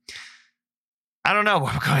 well, I don't know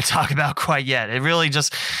what we're going to talk about quite yet. It really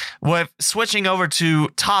just, with switching over to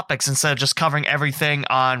topics instead of just covering everything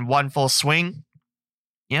on one full swing,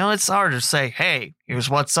 it's hard to say, hey, here's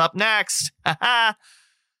what's up next.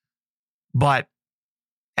 But,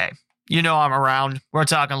 hey, I'm around. We're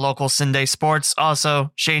talking local Cinday sports.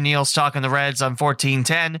 Also, Shane Neal's talking the Reds on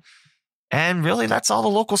 1410. And really, that's all the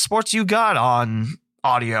local sports you got on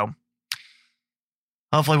audio.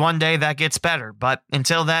 Hopefully one day that gets better. But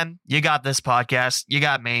until then, you got this podcast. You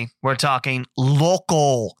got me. We're talking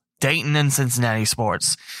local Dayton and Cincinnati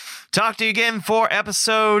sports. Talk to you again for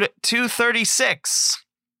episode 236.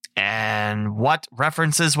 And what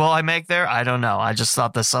references will I make there? I don't know. I just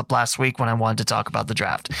thought this up last week when I wanted to talk about the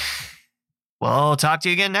draft. We'll talk to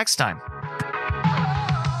you again next time.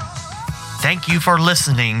 Thank you for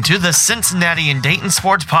listening to the Cincinnati and Dayton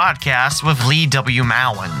Sports Podcast with Lee W.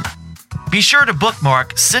 Mowen. Be sure to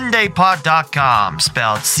bookmark CindayPod.com,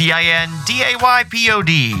 spelled CINDAYPOD,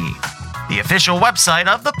 the official website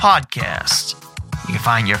of the podcast. You can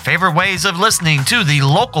find your favorite ways of listening to the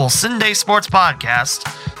local Cinday Sports Podcast,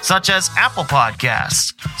 such as Apple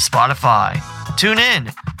Podcasts, Spotify,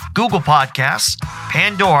 TuneIn, Google Podcasts,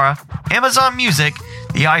 Pandora, Amazon Music,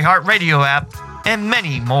 the iHeartRadio app, and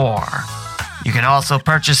many more. You can also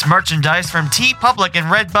purchase merchandise from TeePublic and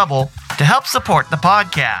Redbubble to help support the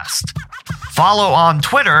podcast. Follow on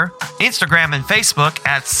Twitter, Instagram, and Facebook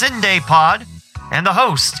at CindayPod, and the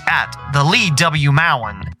host at the Lee W.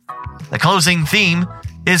 Mowen. The closing theme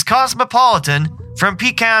is Cosmopolitan from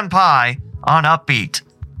Pecan Pie on Upbeat.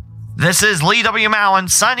 This is Lee W. Mowen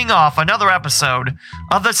signing off another episode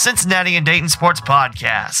of the Cincinnati and Dayton Sports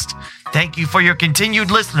Podcast. Thank you for your continued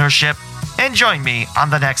listenership, and join me on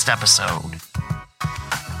the next episode.